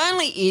know, It's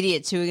only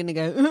idiots who are going to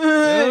go,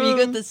 you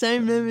got the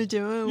same name as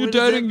your mum. You're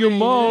dating your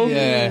mom.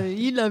 Yeah.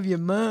 You love your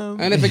mum.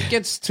 and if it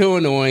gets too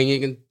annoying, you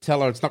can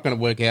tell her it's not going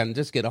to work out and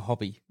just get a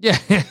hobby. Yeah,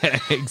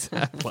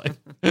 exactly.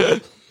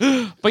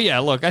 But yeah,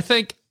 look, I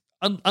think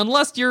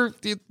unless you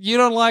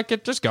don't like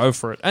it, just go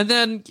for it. And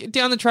then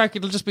down the track,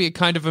 it'll just be a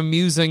kind of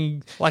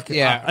amusing, like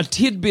a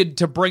tidbit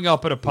to bring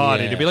up at a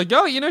party to be like,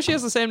 oh, she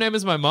has the same name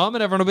as my mom,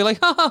 and everyone will be like,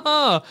 ha ha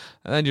ha,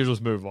 and then you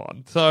just move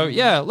on. So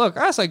yeah, look,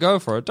 I say go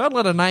for it. Don't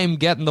let a name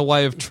get in the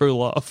way of true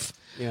love.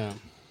 Yeah.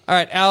 All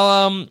right,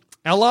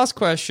 our last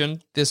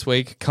question this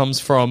week comes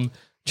from.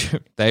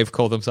 They've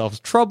called themselves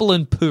Trouble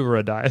in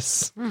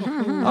Paradise.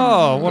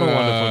 Oh, what a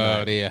wonderful name.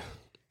 Oh, dear.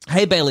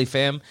 Hey, Bailey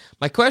fam.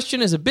 My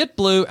question is a bit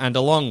blue and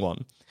a long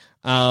one.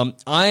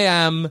 I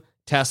am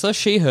Tessa,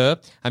 she, her.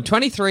 I'm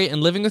 23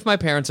 and living with my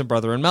parents and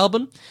brother in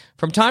Melbourne.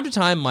 From time to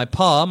time, my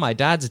pa, my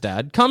dad's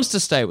dad, comes to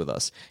stay with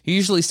us. He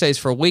usually stays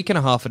for a week and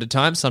a half at a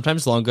time,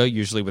 sometimes longer,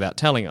 usually without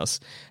telling us.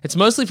 It's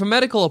mostly for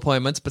medical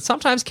appointments, but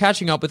sometimes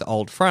catching up with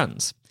old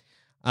friends.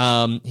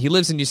 He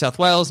lives in New South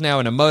Wales now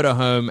in a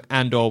motorhome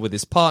and/or with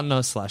his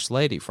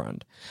partner/lady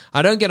friend.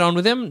 I don't get on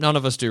with him. None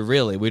of us do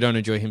really. We don't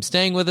enjoy him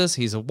staying with us.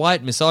 He's a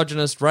white,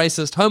 misogynist,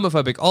 racist,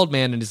 homophobic old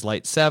man in his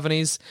late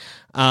 70s.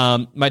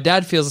 My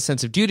dad feels a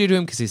sense of duty to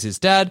him because he's his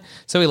dad,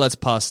 so he lets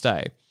Pa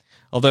stay.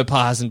 Although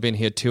Pa hasn't been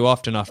here too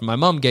often after my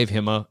mum gave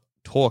him a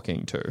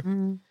talking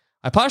to.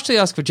 I partially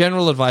ask for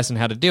general advice on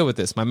how to deal with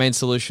this. My main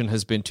solution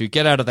has been to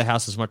get out of the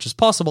house as much as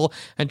possible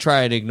and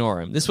try and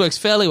ignore him. This works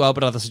fairly well,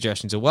 but other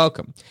suggestions are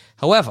welcome.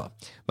 However,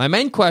 my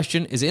main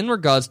question is in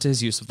regards to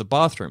his use of the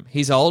bathroom.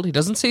 He's old, he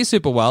doesn't see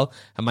super well,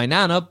 and my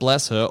nana,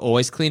 bless her,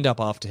 always cleaned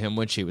up after him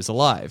when she was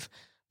alive.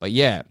 But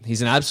yeah,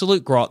 he's an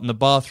absolute grot in the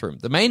bathroom.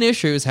 The main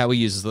issue is how he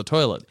uses the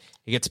toilet.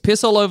 He gets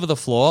piss all over the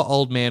floor,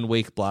 old man,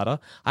 weak bladder.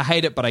 I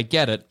hate it, but I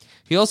get it.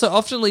 He also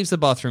often leaves the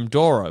bathroom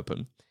door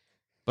open.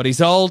 But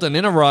he's old and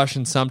in a rush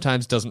and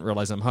sometimes doesn't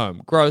realize I'm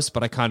home. Gross,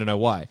 but I kind of know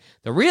why.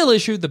 The real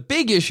issue, the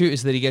big issue,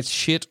 is that he gets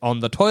shit on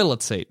the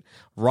toilet seat,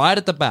 right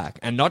at the back,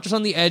 and not just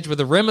on the edge where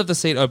the rim of the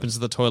seat opens to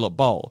the toilet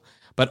bowl,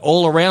 but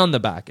all around the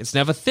back. It's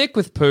never thick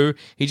with poo,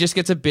 he just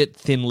gets a bit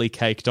thinly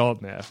caked on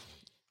there.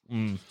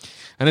 And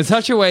in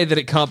such a way that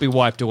it can't be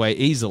wiped away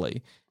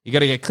easily. You got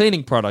to get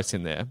cleaning products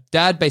in there.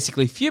 Dad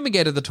basically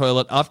fumigated the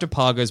toilet after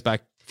Pa goes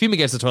back to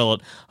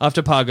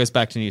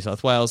New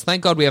South Wales.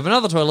 Thank God we have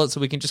another toilet so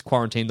we can just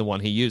quarantine the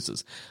one he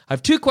uses. I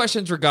have two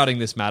questions regarding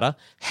this matter.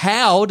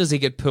 How does he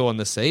get poo on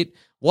the seat?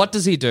 What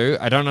does he do?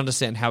 I don't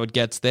understand how it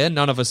gets there.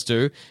 None of us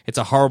do. It's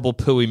a horrible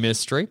pooey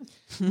mystery.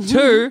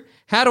 Two,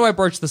 how do I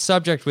broach the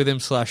subject with him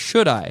 /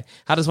 should I?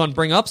 How does one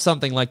bring up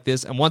something like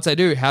this? And once I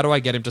do, how do I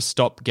get him to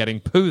stop getting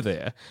poo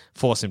there?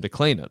 Force him to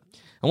clean it.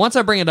 And once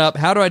I bring it up,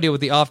 how do I deal with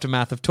the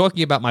aftermath of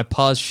talking about my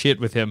pa's shit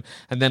with him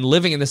and then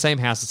living in the same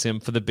house as him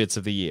for the bits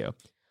of the year?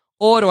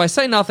 Or do I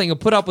say nothing and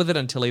put up with it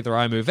until either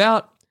I move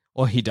out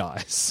or he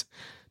dies?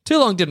 Too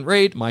long didn't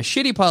read. My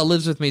shitty pa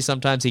lives with me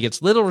sometimes. He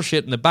gets literal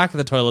shit in the back of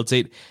the toilet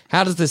seat.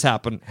 How does this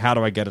happen? How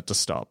do I get it to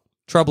stop?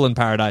 Trouble in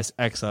Paradise,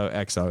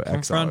 XOXOXO.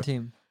 Confront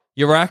him.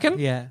 You reckon?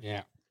 Yeah.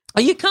 Yeah.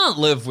 Oh, you can't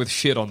live with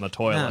shit on the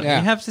toilet. No, Yeah.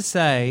 You have to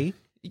say,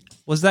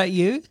 was that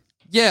you?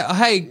 Yeah,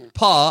 hey,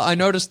 Pa, I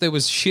noticed there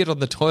was shit on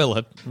the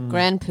toilet.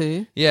 Grand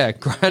poo. Yeah,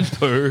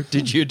 Grandpoo,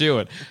 did you do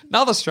it?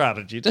 Another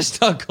strategy, just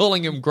start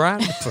calling him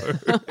Grandpoo.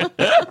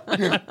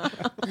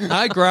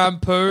 Hi,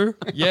 Grandpoo.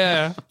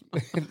 Yeah,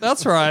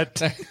 that's right.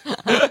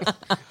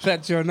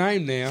 That's your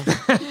name now.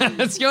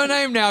 It's your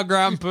name now,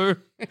 Grandpoo.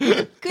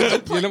 You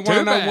don't want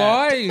to know bad.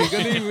 why? You got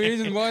any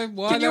reason why Can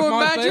that you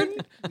might imagine?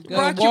 be?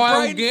 Rack your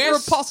Wild brain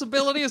guess? for a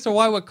possibility as to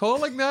why we're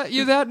calling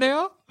you that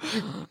now?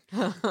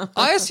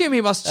 I assume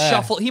he must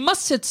shuffle. He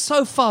must sit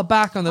so far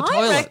back on the I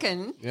toilet.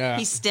 reckon Yeah.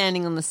 he's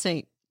standing on the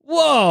seat.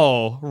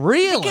 Whoa,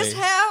 really? Because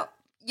how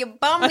your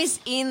bum is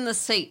in the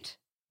seat.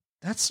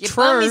 That's Your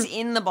true. bum is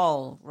in the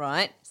bowl,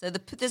 right? So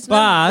there's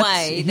But no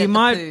way that he the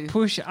might poo...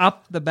 push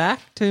up the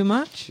back too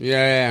much.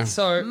 Yeah.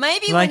 So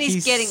Maybe Like when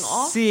he's he getting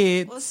off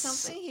sits or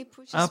something, he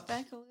pushes up,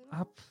 back a little.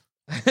 up.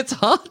 it's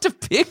hard to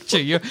picture.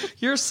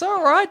 You're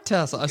so right,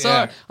 Tessa. So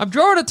Yeah. I'm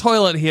drawing a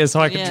toilet here so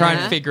I can try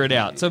and Yeah. figure it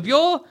out. So if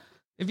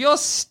you're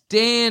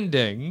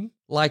standing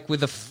like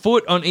with a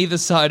foot on either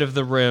side of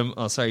the rim,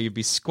 you'd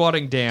be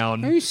squatting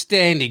down. Who's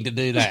standing to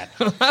do that?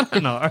 I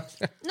don't know.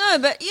 No,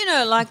 but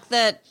like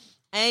that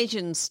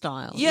Asian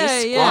style. You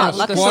Yeah, squat,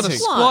 like squatting. a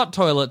squat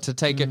toilet to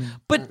take it.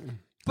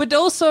 But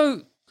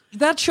also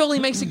that surely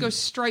makes it go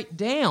straight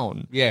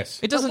down. Yes.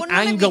 It But doesn't wouldn't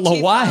it be angle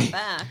too far away.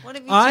 back? What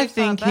if you're I too far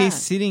think back? he's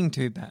sitting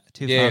too far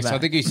Yes, back. I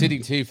think he's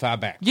sitting too far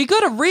back. You got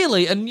to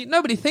really, and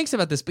nobody thinks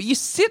about this, but you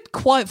sit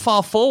quite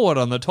far forward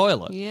on the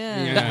toilet.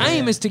 Yeah. The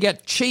aim is to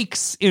get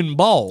cheeks in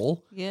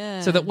bowl,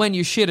 Yeah. so that when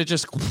you shit, it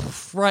just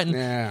right.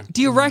 Yeah.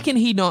 Do you reckon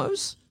he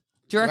knows?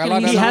 Do you reckon Well, I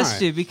he don't He know. has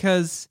to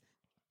because,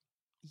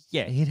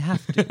 yeah, he'd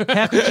have to.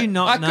 How could you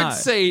not I know? could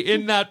see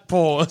in that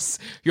pause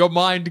your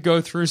mind go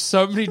through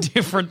so many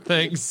different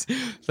things.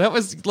 That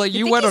was like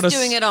you think went he's on a.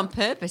 doing it on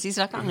purpose. He's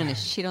like, I'm going to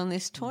shit on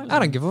this toilet. I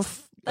don't give a.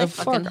 They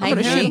fucking I'm gonna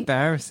hate How me.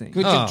 embarrassing.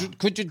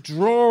 Could you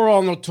draw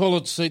on the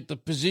toilet seat the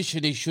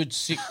position he should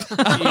sit?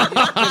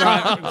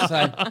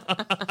 Say,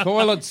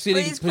 toilet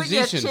sitting Please put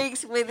your position.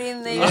 cheeks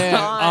within these Yeah.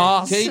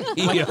 lines.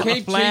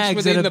 Keep Flags cheeks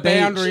within at a the beach.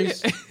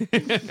 boundaries.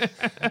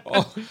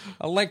 Or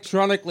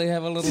electronically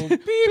have a little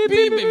beep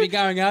beep if you're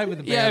going over the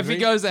boundary. Yeah, if he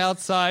goes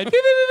outside.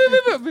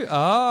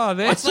 Oh,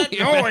 there's What's that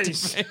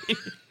noise?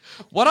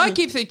 What I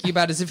keep thinking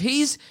about is if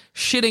he's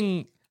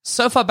shitting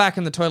so far back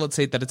in the toilet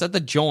seat that it's at the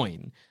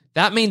join,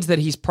 that means that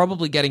he's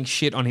probably getting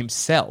shit on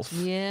himself.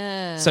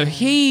 Yeah. So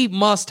he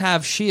must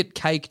have shit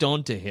caked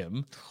onto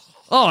him.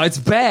 Oh, it's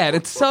bad.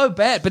 It's so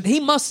bad. But he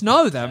must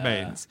know that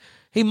means.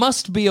 He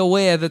must be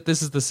aware that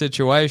this is the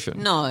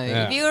situation. No,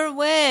 if you're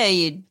aware,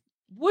 you'd.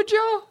 Would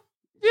you?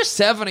 You're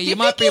 70. You You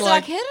might think be he's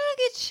like, how did I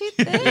get shit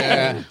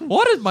there?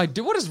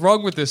 what is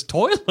wrong with this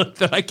toilet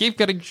that I keep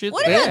getting shit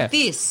What there? about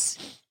this?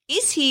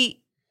 Is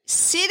he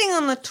sitting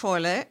on the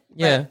toilet? but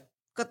Yeah.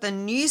 Got the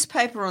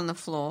newspaper on the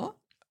floor.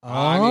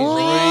 And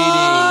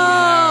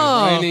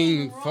he's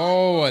leaning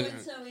forward.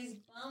 So his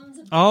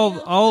bum's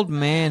Old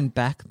man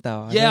back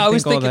though. Yeah, don't I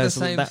was think all thinking the those-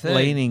 same that thing.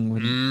 leaning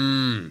would.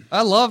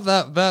 I love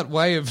that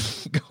way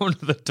of going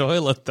to the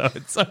toilet, though.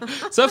 It's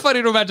so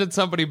funny to imagine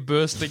somebody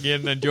bursting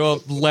in and you're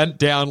leant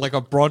down like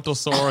a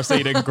brontosaurus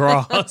eating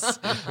grass,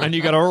 and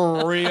you got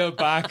to rear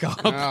back up.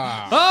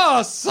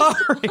 Oh,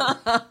 sorry.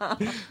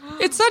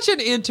 It's such an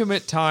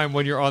intimate time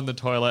when you're on the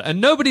toilet, and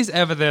nobody's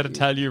ever there to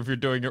tell you if you're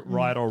doing it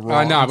right or wrong.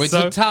 I know, but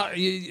So-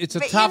 it's a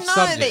But tough you know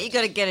subject. that you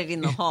got to get it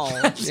in the hole.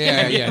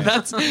 yeah.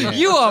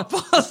 You are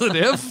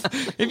positive.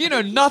 If you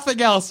know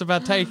nothing else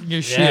about taking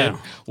a shit, Yeah.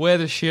 where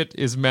the shit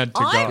is meant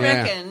to I go.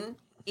 reckon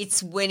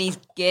it's when he's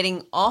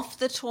getting off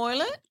the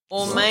toilet,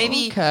 or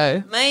maybe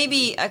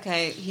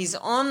he's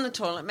on the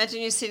toilet.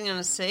 Imagine you're sitting on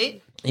a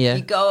seat. Yeah.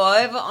 You go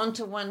over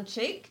onto one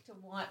cheek to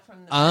wipe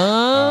from the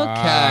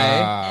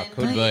Okay. and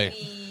could be.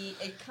 maybe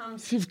it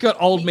comes. If you've got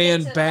old he man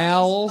gets it on his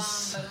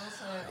bowels. bum, but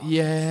also on-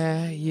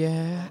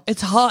 Yeah.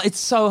 It's hard. It's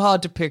so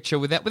hard to picture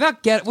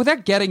without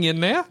getting in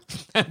there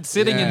and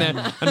sitting in Yeah.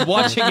 there and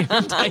watching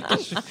him take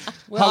a shit.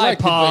 Well, Hi, that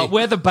could Pa. be.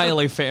 We're the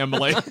Bailey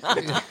family.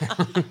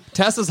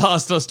 Tess has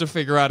asked us to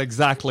figure out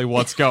exactly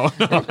what's going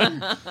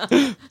on.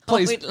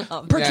 Please we'd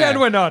love pretend that.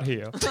 we're not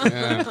here.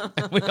 And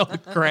we all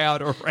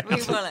crowd around. We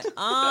were like,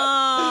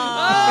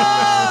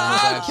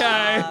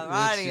 Okay.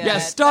 righty-o. Yeah,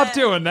 stop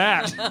doing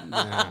that.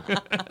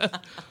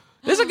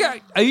 There's a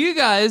guy. Are you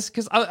guys?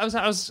 Because I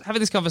was having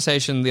this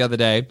conversation the other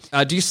day.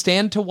 Do you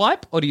stand to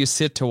wipe or do you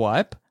sit to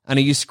wipe? And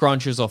are you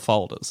scrunchers or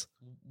folders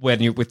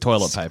when you with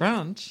toilet paper?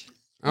 Crunch.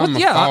 I'm a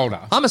Yeah, folder.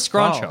 I'm a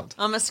scruncher. Fold.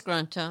 I'm a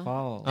scruncher.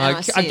 Fold. And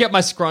I sit. get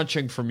my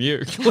scrunching from you.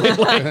 Clearly.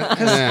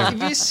 Because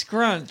if you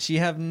scrunch, you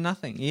have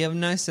nothing. You have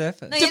no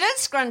surface. No, you don't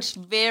scrunch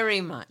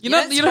very much. You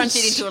don't- don't you don't scrunch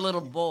it s- into a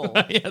little ball.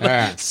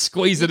 Yeah.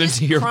 Squeeze it Just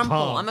into your crumple.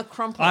 palm. I'm a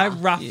crumpler. I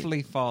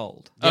roughly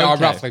fold. Yeah, I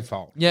Okay. roughly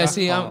fold. Yeah,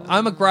 see,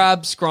 I'm a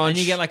grab scrunch. And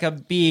you get like a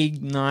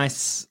big,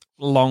 nice,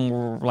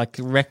 long, like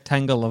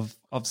rectangle of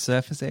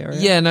surface area.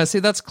 Yeah, no, see,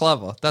 that's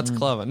clever. That's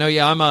clever. No,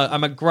 yeah, I'm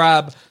a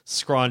grab,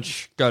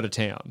 scrunch, go to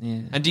town.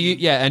 Yeah.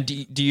 And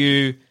do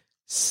you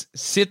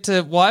sit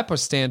to wipe or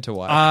stand to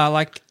wipe?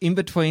 Like in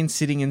between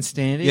sitting and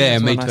standing. Yeah,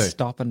 is me when I too.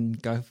 stop and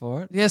go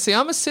for it. Yeah, see,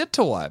 I'm a sit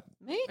to wipe.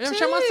 Me Yeah, too.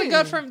 she wants to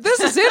go from. This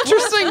is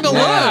interesting to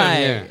learn.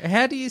 Why?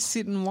 How do you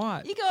sit and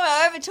wipe? You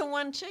go over to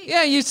one cheek.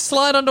 Yeah, you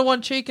slide onto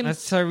one cheek and.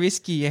 That's so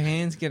risky. Your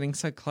hand's getting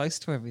so close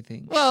to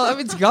everything. Well, I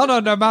mean, it's gonna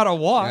no matter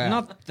what. Yeah.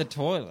 Not the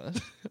toilet.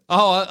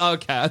 Oh,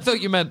 okay. I thought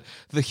you meant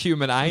the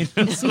human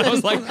anus. And I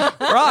was like,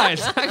 right,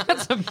 I got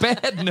some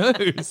bad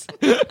news.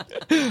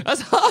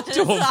 That's hard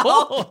to The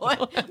whole avoid.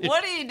 point.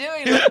 What are you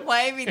doing? Like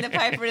waving the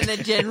paper in the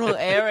general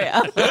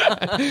area.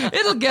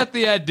 It'll get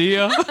the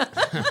idea.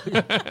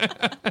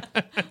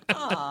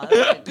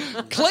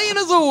 Clean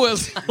as a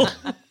whistle.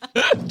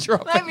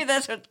 Drop it. Maybe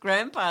that's what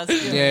Grandpa's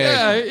doing.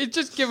 Yeah, it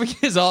just giving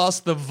his ass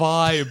the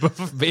vibe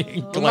of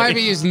being Well, clean.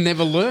 maybe he's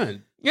never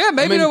learned. Yeah,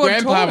 maybe I mean, no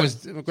one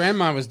taught him.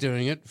 Grandma was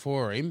doing it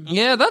for him.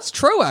 Yeah, that's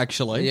true,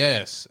 actually.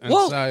 Yes, and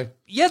Well, so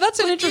yeah, that's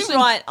an You interesting.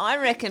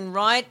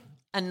 write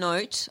a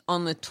note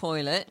on the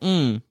toilet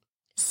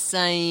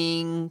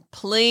saying,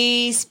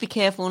 please be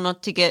careful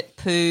not to get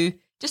poo.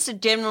 Just a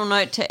general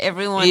note to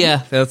everyone.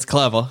 Yeah, that's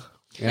clever.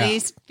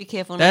 Please be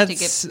careful not to get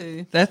That's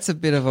poo. that's a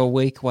bit of a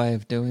weak way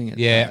of doing it.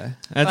 Yeah.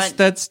 though.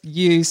 That's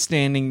you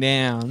standing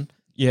down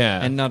Yeah,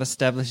 and not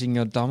establishing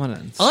your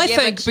dominance. I Yeah,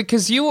 think but-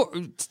 because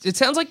it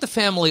sounds like the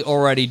family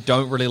already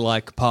don't really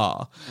like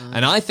Pa.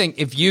 And I think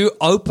if you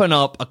open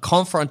up a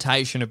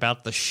confrontation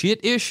about the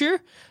shit issue,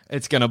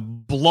 it's going to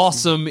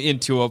blossom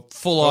into a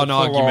full-on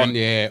full-on, argument.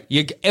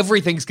 yeah.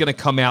 Everything's going to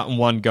come out in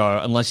one go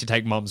unless you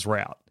take Mum's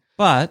route.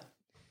 But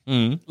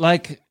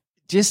like,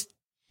 just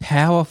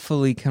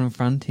powerfully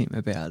confront him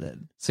about it.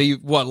 So you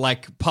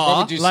like Pa? What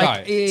would you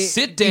Like, say?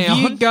 Sit if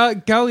down. you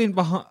go in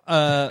behind,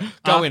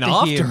 Go in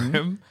after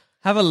him.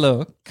 Have a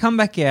look. Come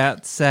back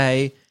out.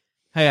 Say,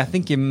 "Hey, I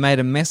think you made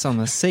a mess on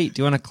the seat. Do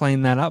you want to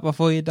clean that up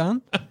before you're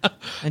done?"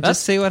 And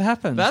just see what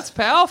happens. That's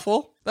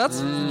powerful. That's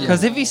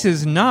because if he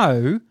says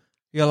no,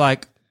 you're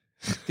like,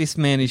 this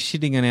man is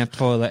shitting on our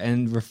toilet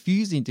and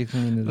refusing to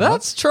clean it up.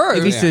 That's true.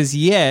 If he Yeah. says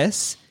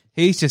yes,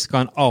 he's just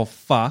gone, oh,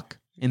 fuck,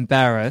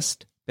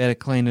 embarrassed, better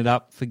clean it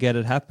up, forget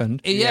it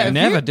happened. Yeah, if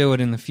never you- do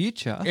it in the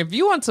future. If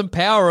you want some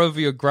power over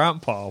your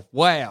grandpa,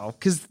 wow.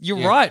 Because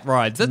you're right,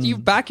 Rides. That you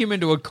back him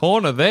into a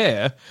corner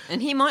there.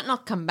 And he might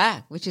not come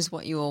back, which is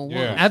what you all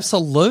want.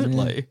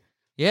 Absolutely.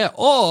 Yeah.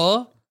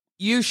 Or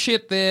you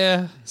shit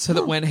there so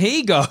that when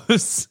he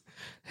goes,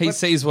 he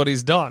sees what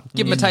he's done.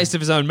 Give him a taste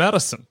of his own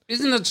medicine.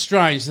 Isn't it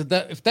strange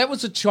that if that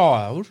was a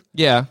child,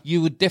 Yeah.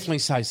 you would definitely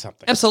say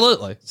something?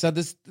 Absolutely. So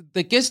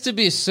there gets to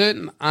be a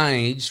certain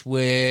age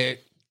where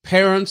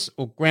parents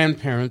or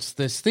grandparents,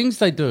 there's things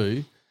they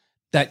do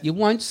that you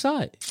won't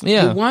say.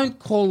 Yeah. You won't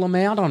call them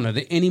out on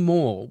it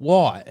anymore.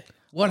 Why?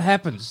 What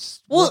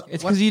happens? Well,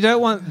 It's because you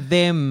don't want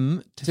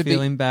them to feel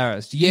be-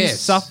 embarrassed. You Yes.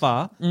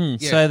 suffer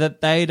so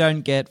that they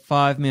don't get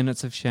 5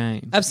 minutes of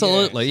shame.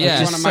 Absolutely. So Yeah.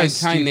 you want to Just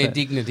so maintain their stupid.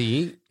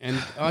 dignity,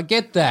 and I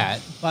get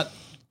that, but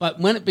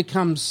when it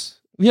becomes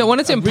Yeah. When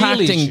it's a real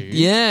impacting. issue-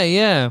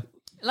 Yeah.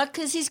 Like,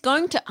 because he's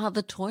going to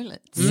other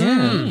toilets.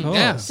 Yeah, of course.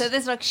 Yeah. So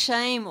there's like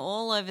shame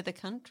all over the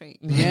country.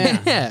 yeah.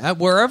 Yeah.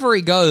 Wherever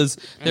he goes,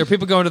 there are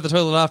people going to the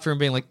toilet after him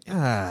being like,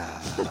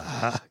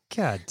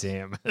 God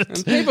damn it.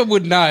 And people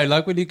would know,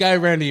 like when you go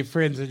around to your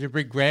friends and you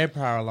bring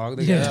grandpa along,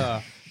 they go,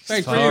 oh,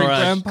 thanks for Bring bringing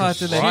grandpa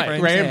to their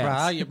friend's grandpa.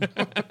 house. You-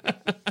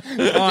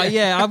 Oh,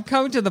 yeah, I'm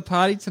coming to the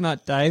party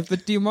tonight, Dave,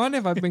 but do you mind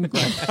if I bring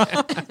grandpa?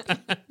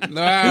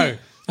 No,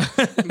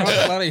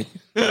 not bloody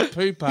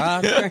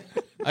poo-pa.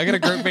 I got a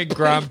great big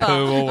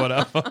grandpoo or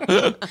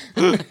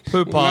whatever.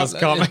 Poo-pa's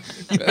coming.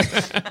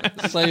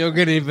 So you'll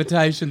get an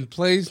invitation.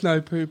 Please, no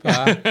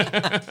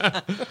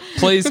poo-pa.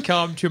 Please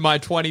come to my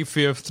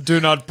 25th. Do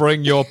not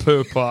bring your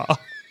poo-pa.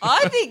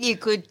 I think you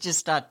could just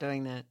start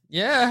doing that.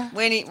 Yeah.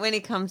 When he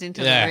comes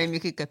into Yeah. the room, you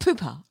could go,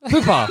 poopa,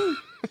 Poo-pa.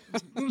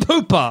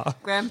 Poo-pa.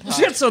 grandpa.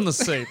 Shits on the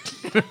seat.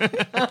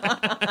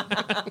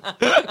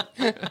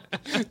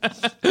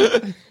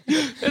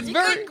 You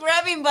could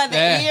grab him by the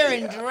Yeah. ear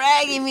and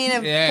drag him in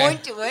and Yeah.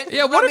 point to it.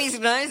 Yeah, what rub if- his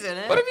nose in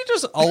it. What if you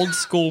just old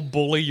school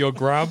bully your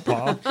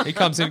grandpa? He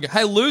comes in and goes,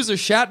 hey, loser,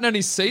 shatting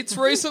any seats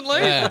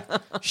recently? Yeah.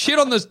 Shit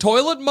on this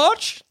toilet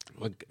much?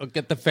 I'll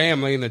get the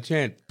family in the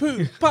chant.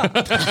 Poo-pa.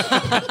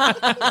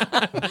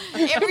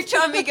 Every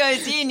time he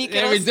goes in, you can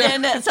Yeah, all we do.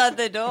 stand outside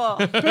the door.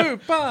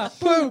 Poo-pa.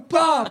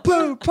 Poo-pa.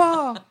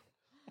 Poo-pa.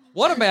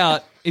 What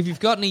about if you've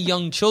got any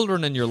young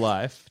children in your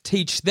life,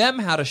 teach them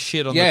how to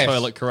shit on Yes. the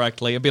toilet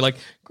correctly and be like,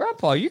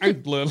 Grandpa, you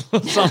could learn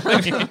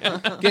something.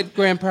 Get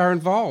grandpa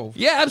involved.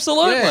 Yeah,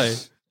 absolutely.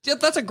 Yes. Yeah,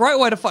 that's a great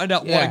way to find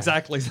out what Yeah.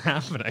 exactly is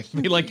happening.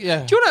 Be like,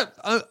 Yeah. do you want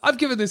to? I've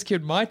given this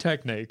kid my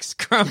techniques,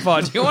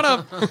 Grandpa. Do you want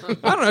to?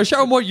 I don't know.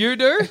 Show him what you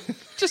do,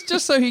 just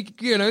so he,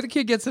 the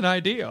kid gets an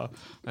idea.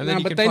 And No,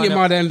 you but can then find you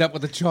out- might end up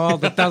with a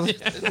child that does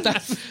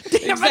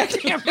Damn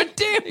it.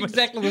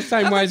 exactly the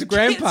same way as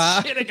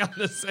grandpa. Kid's shitting on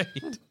the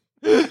seat.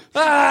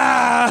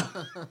 Ah!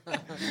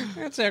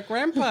 That's how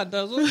grandpa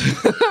does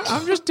it.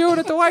 I'm just doing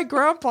it the way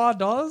Grandpa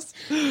does.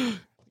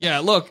 Yeah,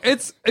 look,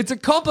 it's a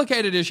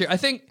complicated issue. I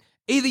think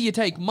either you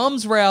take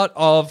Mum's route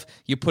of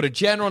you put a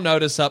general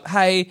notice up,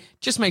 hey,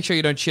 just make sure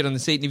you don't shit on the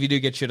seat, and if you do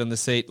get shit on the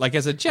seat, like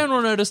as a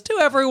general notice to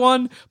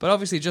everyone, but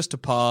obviously just to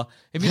Pa,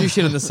 if you do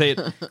shit on the seat,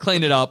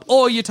 clean it up.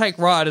 Or you take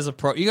Rider's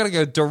approach. You got to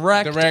go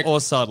direct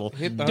or subtle.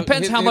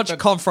 Depends how much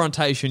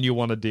confrontation you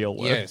want to deal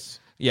with. Yes.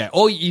 Yeah,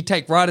 or you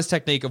take Ryder's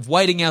technique of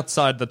waiting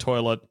outside the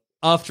toilet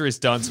after he's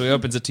done, so he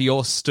opens it to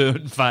your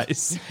stern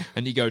face,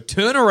 and you go,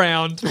 turn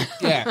around,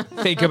 Yeah.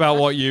 think about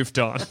what you've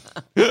done.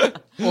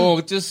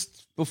 Or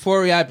just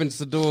before he opens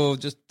the door,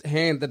 just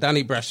hand the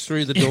dunny brush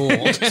through the door.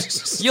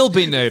 You'll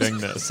be needing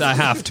this, I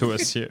have to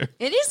assume.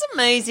 It is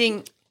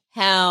amazing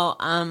how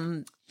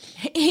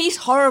he's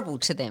horrible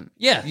to them.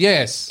 Yeah.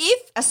 Yes.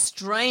 If a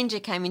stranger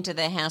came into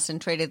their house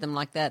and treated them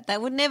like that, they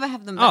would never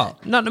have them Oh,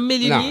 back. not in a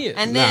million No. years.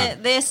 And No.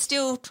 they're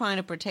still trying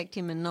to protect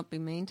him and not be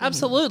mean to him.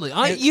 Absolutely.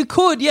 You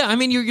could, yeah. I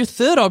mean, your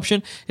third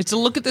option is to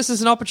look at this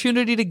as an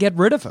opportunity to get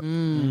rid of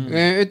him.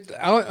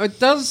 It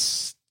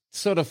does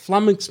sort of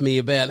flummox me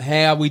about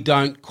how we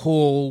don't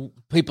call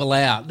people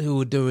out who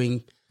are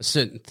doing a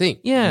certain thing.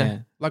 Yeah.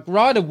 Like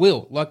Ryder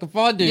will. Like if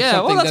I do Yeah,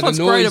 well, something that's that what's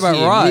annoys great about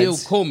him, Rides.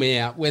 he'll call me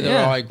out whether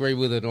Yeah. I agree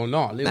with it or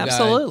not. He'll go,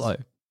 Absolutely.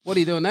 what are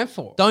you doing that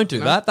for? Don't do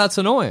that. That's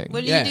annoying.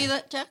 Will Yeah. you do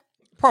that, Jack?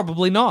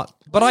 Probably not.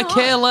 But I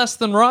care less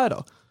than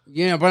Ryder.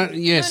 Yeah, but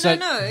yeah,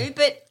 No,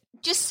 but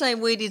just say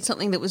we did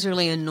something that was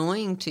really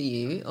annoying to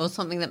you or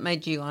something that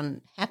made you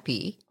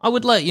unhappy. I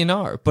would let you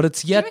know, but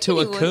it's yet to You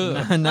reckon you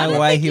occur. would? No I don't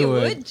way think he you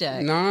would.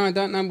 Jack. No, I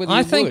don't know whether I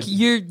you think would.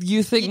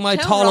 you think You'd my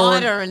tell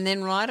tolerance. Ryder and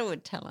then Ryder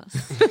would tell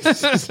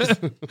us.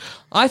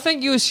 I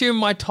think you assume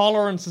my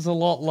tolerance is a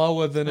lot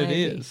lower than it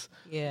Maybe. is.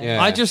 Yeah.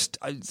 Yeah.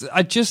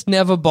 I just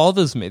never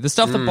bothers me. The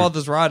stuff that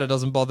bothers Ryder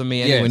doesn't bother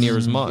me anywhere Yes. near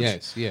as much.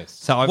 Yes, yes.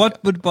 So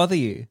What would bother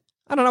you?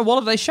 I don't know, what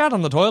if they shat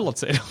on the toilet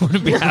seat? I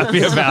wouldn't be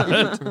happy about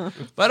it.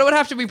 But it would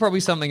have to be probably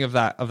something of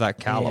that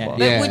caliber.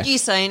 But would you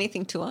say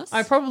anything to us?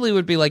 I probably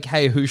would be like,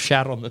 hey, who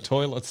shat on the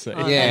toilet seat?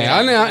 Yeah,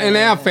 I know. In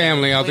our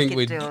family, I think could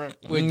we'd do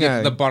it. get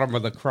to the bottom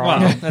of the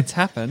crime. Well, that's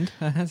happened.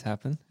 That has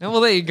happened.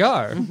 Well, there you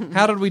go.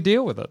 How did we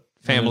deal with it?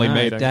 Family I don't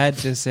know. meeting. Dad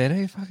just said,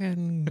 hey,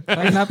 fucking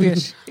clean up your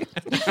shit.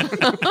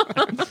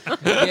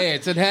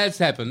 Yes, it has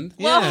happened.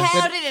 Well, Yeah,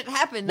 how but- did it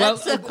happen? Well,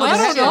 That's the it- question.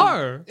 I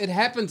don't know. It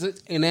happens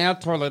in our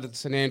toilet at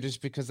St Andrews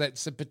because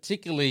that's a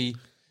particularly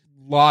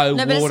low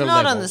No, but it's water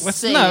not level. on the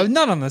seat. No,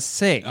 not on the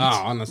seat. Oh,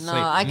 on the seat.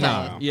 No, okay.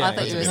 No. Yeah, I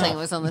thought you were saying it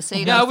was on the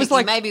seat. No, I it was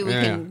thinking like- maybe we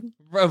Yeah. can.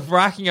 Of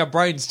racking our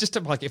brains, just to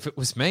like, if it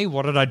was me,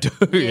 what did I do?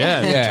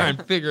 Yeah, Yeah. try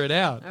and figure it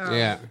out.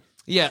 Yeah.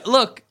 Yeah,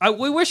 look,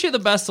 we wish you the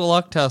best of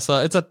luck,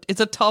 Tessa. It's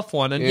a tough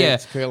one, and Yeah, yeah,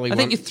 it's fairly I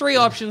think one- your three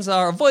options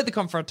are avoid the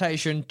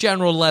confrontation,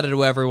 general letter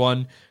to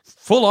everyone,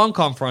 full on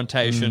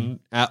confrontation,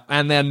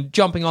 and then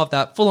jumping off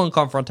that full on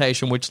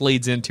confrontation, which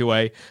leads into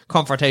a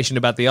confrontation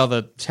about the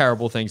other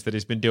terrible things that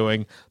he's been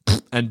doing,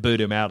 and boot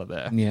him out of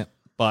there. Yeah.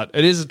 But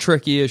it is a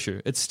tricky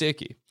issue. It's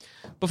sticky.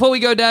 Before we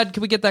go, Dad,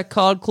 can we get that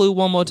card clue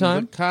one more The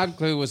time? card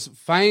clue was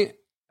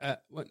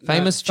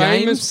Famous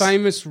James?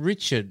 Famous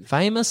Richard.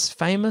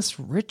 Famous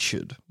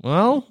Richard.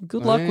 Well,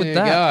 good luck There with you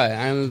that. go.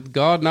 And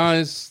God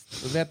knows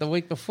about the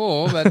week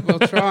before, but we'll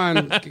try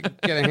and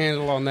get a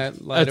handle on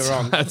that later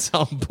on. At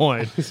some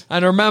point.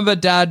 And remember,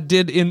 Dad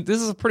this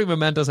is a pretty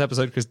momentous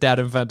episode because Dad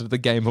invented the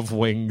game of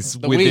wings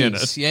The within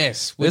Wings, it.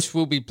 yes, which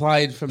will be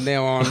played from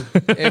now on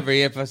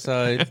every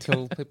episode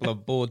till people are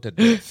bored to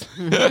death.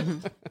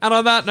 And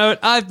on that note,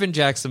 I've been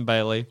Jackson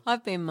Bailey.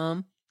 I've been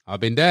Mum. I've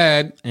been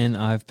Dad. And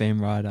I've been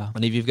Ryder.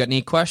 And if you've got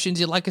any questions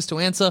you'd like us to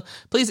answer,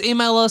 please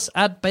email us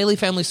at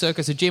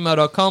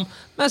baileyfamilycircus@gmail.com,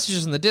 message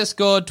us in the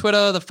Discord,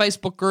 Twitter, the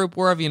Facebook group,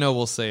 wherever you know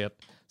we'll see it.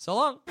 So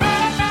long.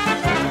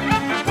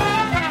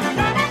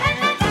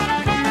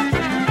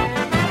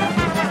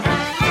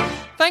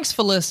 Thanks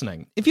for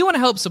listening. If you want to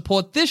help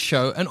support this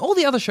show and all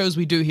the other shows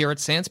we do here at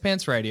Sans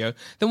Pants Radio,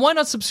 then why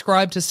not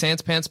subscribe to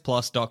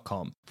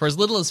SansPantsPlus.com? For as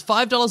little as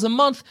 $5 a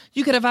month,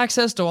 you could have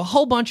access to a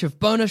whole bunch of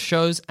bonus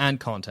shows and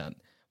content.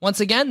 Once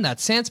again,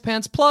 that's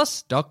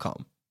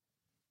SansPantsPlus.com.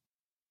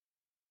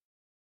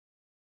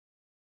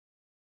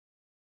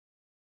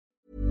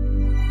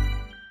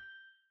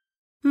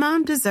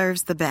 Mom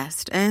deserves the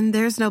best, and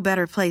there's no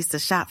better place to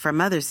shop for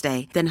Mother's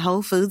Day than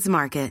Whole Foods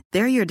Market.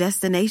 They're your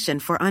destination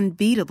for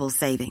unbeatable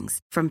savings,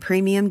 from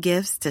premium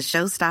gifts to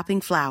show-stopping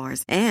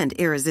flowers and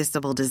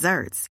irresistible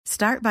desserts.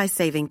 Start by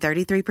saving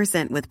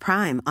 33% with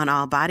Prime on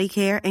all body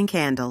care and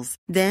candles.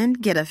 Then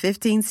get a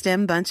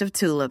 15-stem bunch of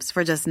tulips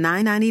for just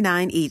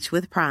 $9.99 each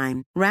with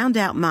Prime. Round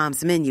out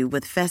Mom's menu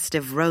with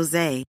festive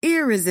rosé,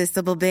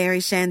 irresistible berry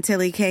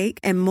chantilly cake,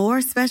 and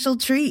more special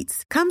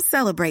treats. Come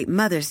celebrate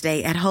Mother's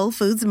Day at Whole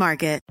Foods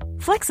Market.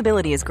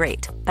 Flexibility is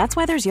great. That's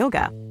why there's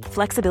yoga.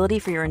 Flexibility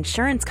for your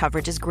insurance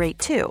coverage is great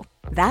too.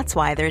 That's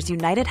why there's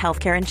United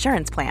Healthcare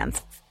Insurance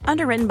Plans.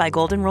 Underwritten by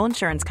Golden Rule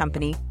Insurance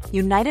Company,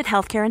 United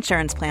Healthcare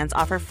Insurance Plans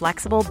offer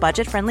flexible,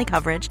 budget-friendly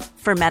coverage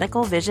for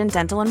medical, vision,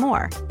 dental, and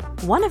more.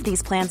 One of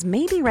these plans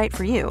may be right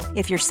for you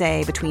if you're,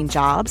 say, between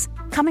jobs,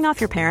 coming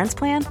off your parents'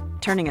 plan,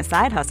 turning a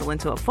side hustle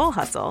into a full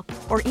hustle,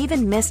 or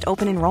even missed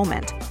open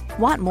enrollment.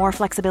 Want more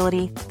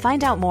flexibility?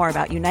 Find out more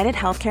about United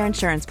Healthcare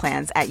Insurance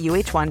Plans at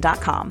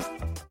uh1.com.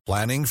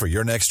 Planning for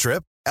your next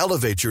trip?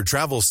 Elevate your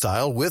travel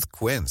style with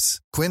Quince.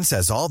 Quince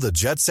has all the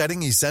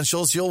jet-setting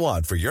essentials you'll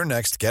want for your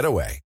next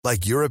getaway,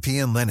 like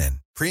European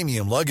linen,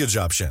 premium luggage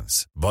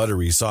options,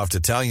 buttery soft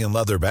Italian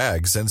leather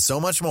bags, and so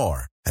much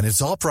more. And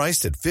it's all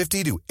priced at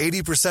 50 to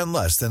 80%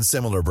 less than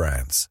similar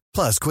brands.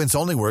 Plus, Quince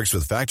only works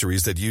with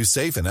factories that use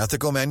safe and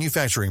ethical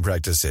manufacturing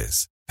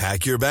practices.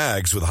 Pack your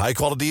bags with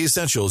high-quality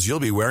essentials you'll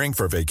be wearing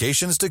for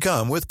vacations to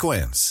come with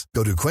Quince.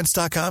 Go to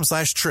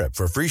quince.com/trip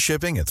for free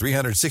shipping and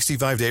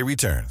 365-day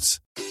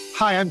returns.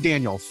 Hi, I'm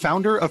Daniel,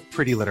 founder of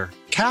Pretty Litter.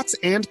 Cats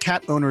and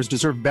cat owners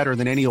deserve better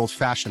than any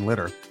old-fashioned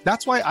litter.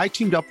 That's why I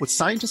teamed up with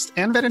scientists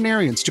and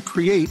veterinarians to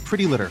create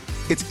Pretty Litter.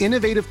 Its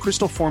innovative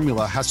crystal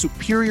formula has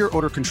superior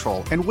odor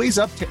control and weighs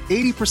up to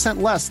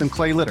 80% less than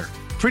clay litter.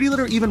 Pretty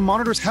Litter even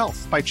monitors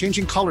health by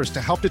changing colors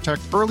to help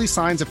detect early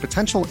signs of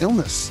potential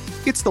illness.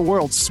 It's the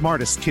world's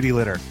smartest kitty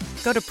litter.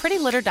 Go to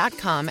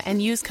prettylitter.com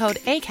and use code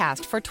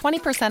ACAST for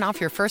 20%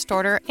 off your first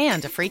order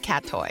and a free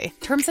cat toy.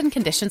 Terms and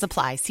conditions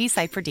apply. See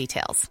site for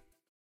details.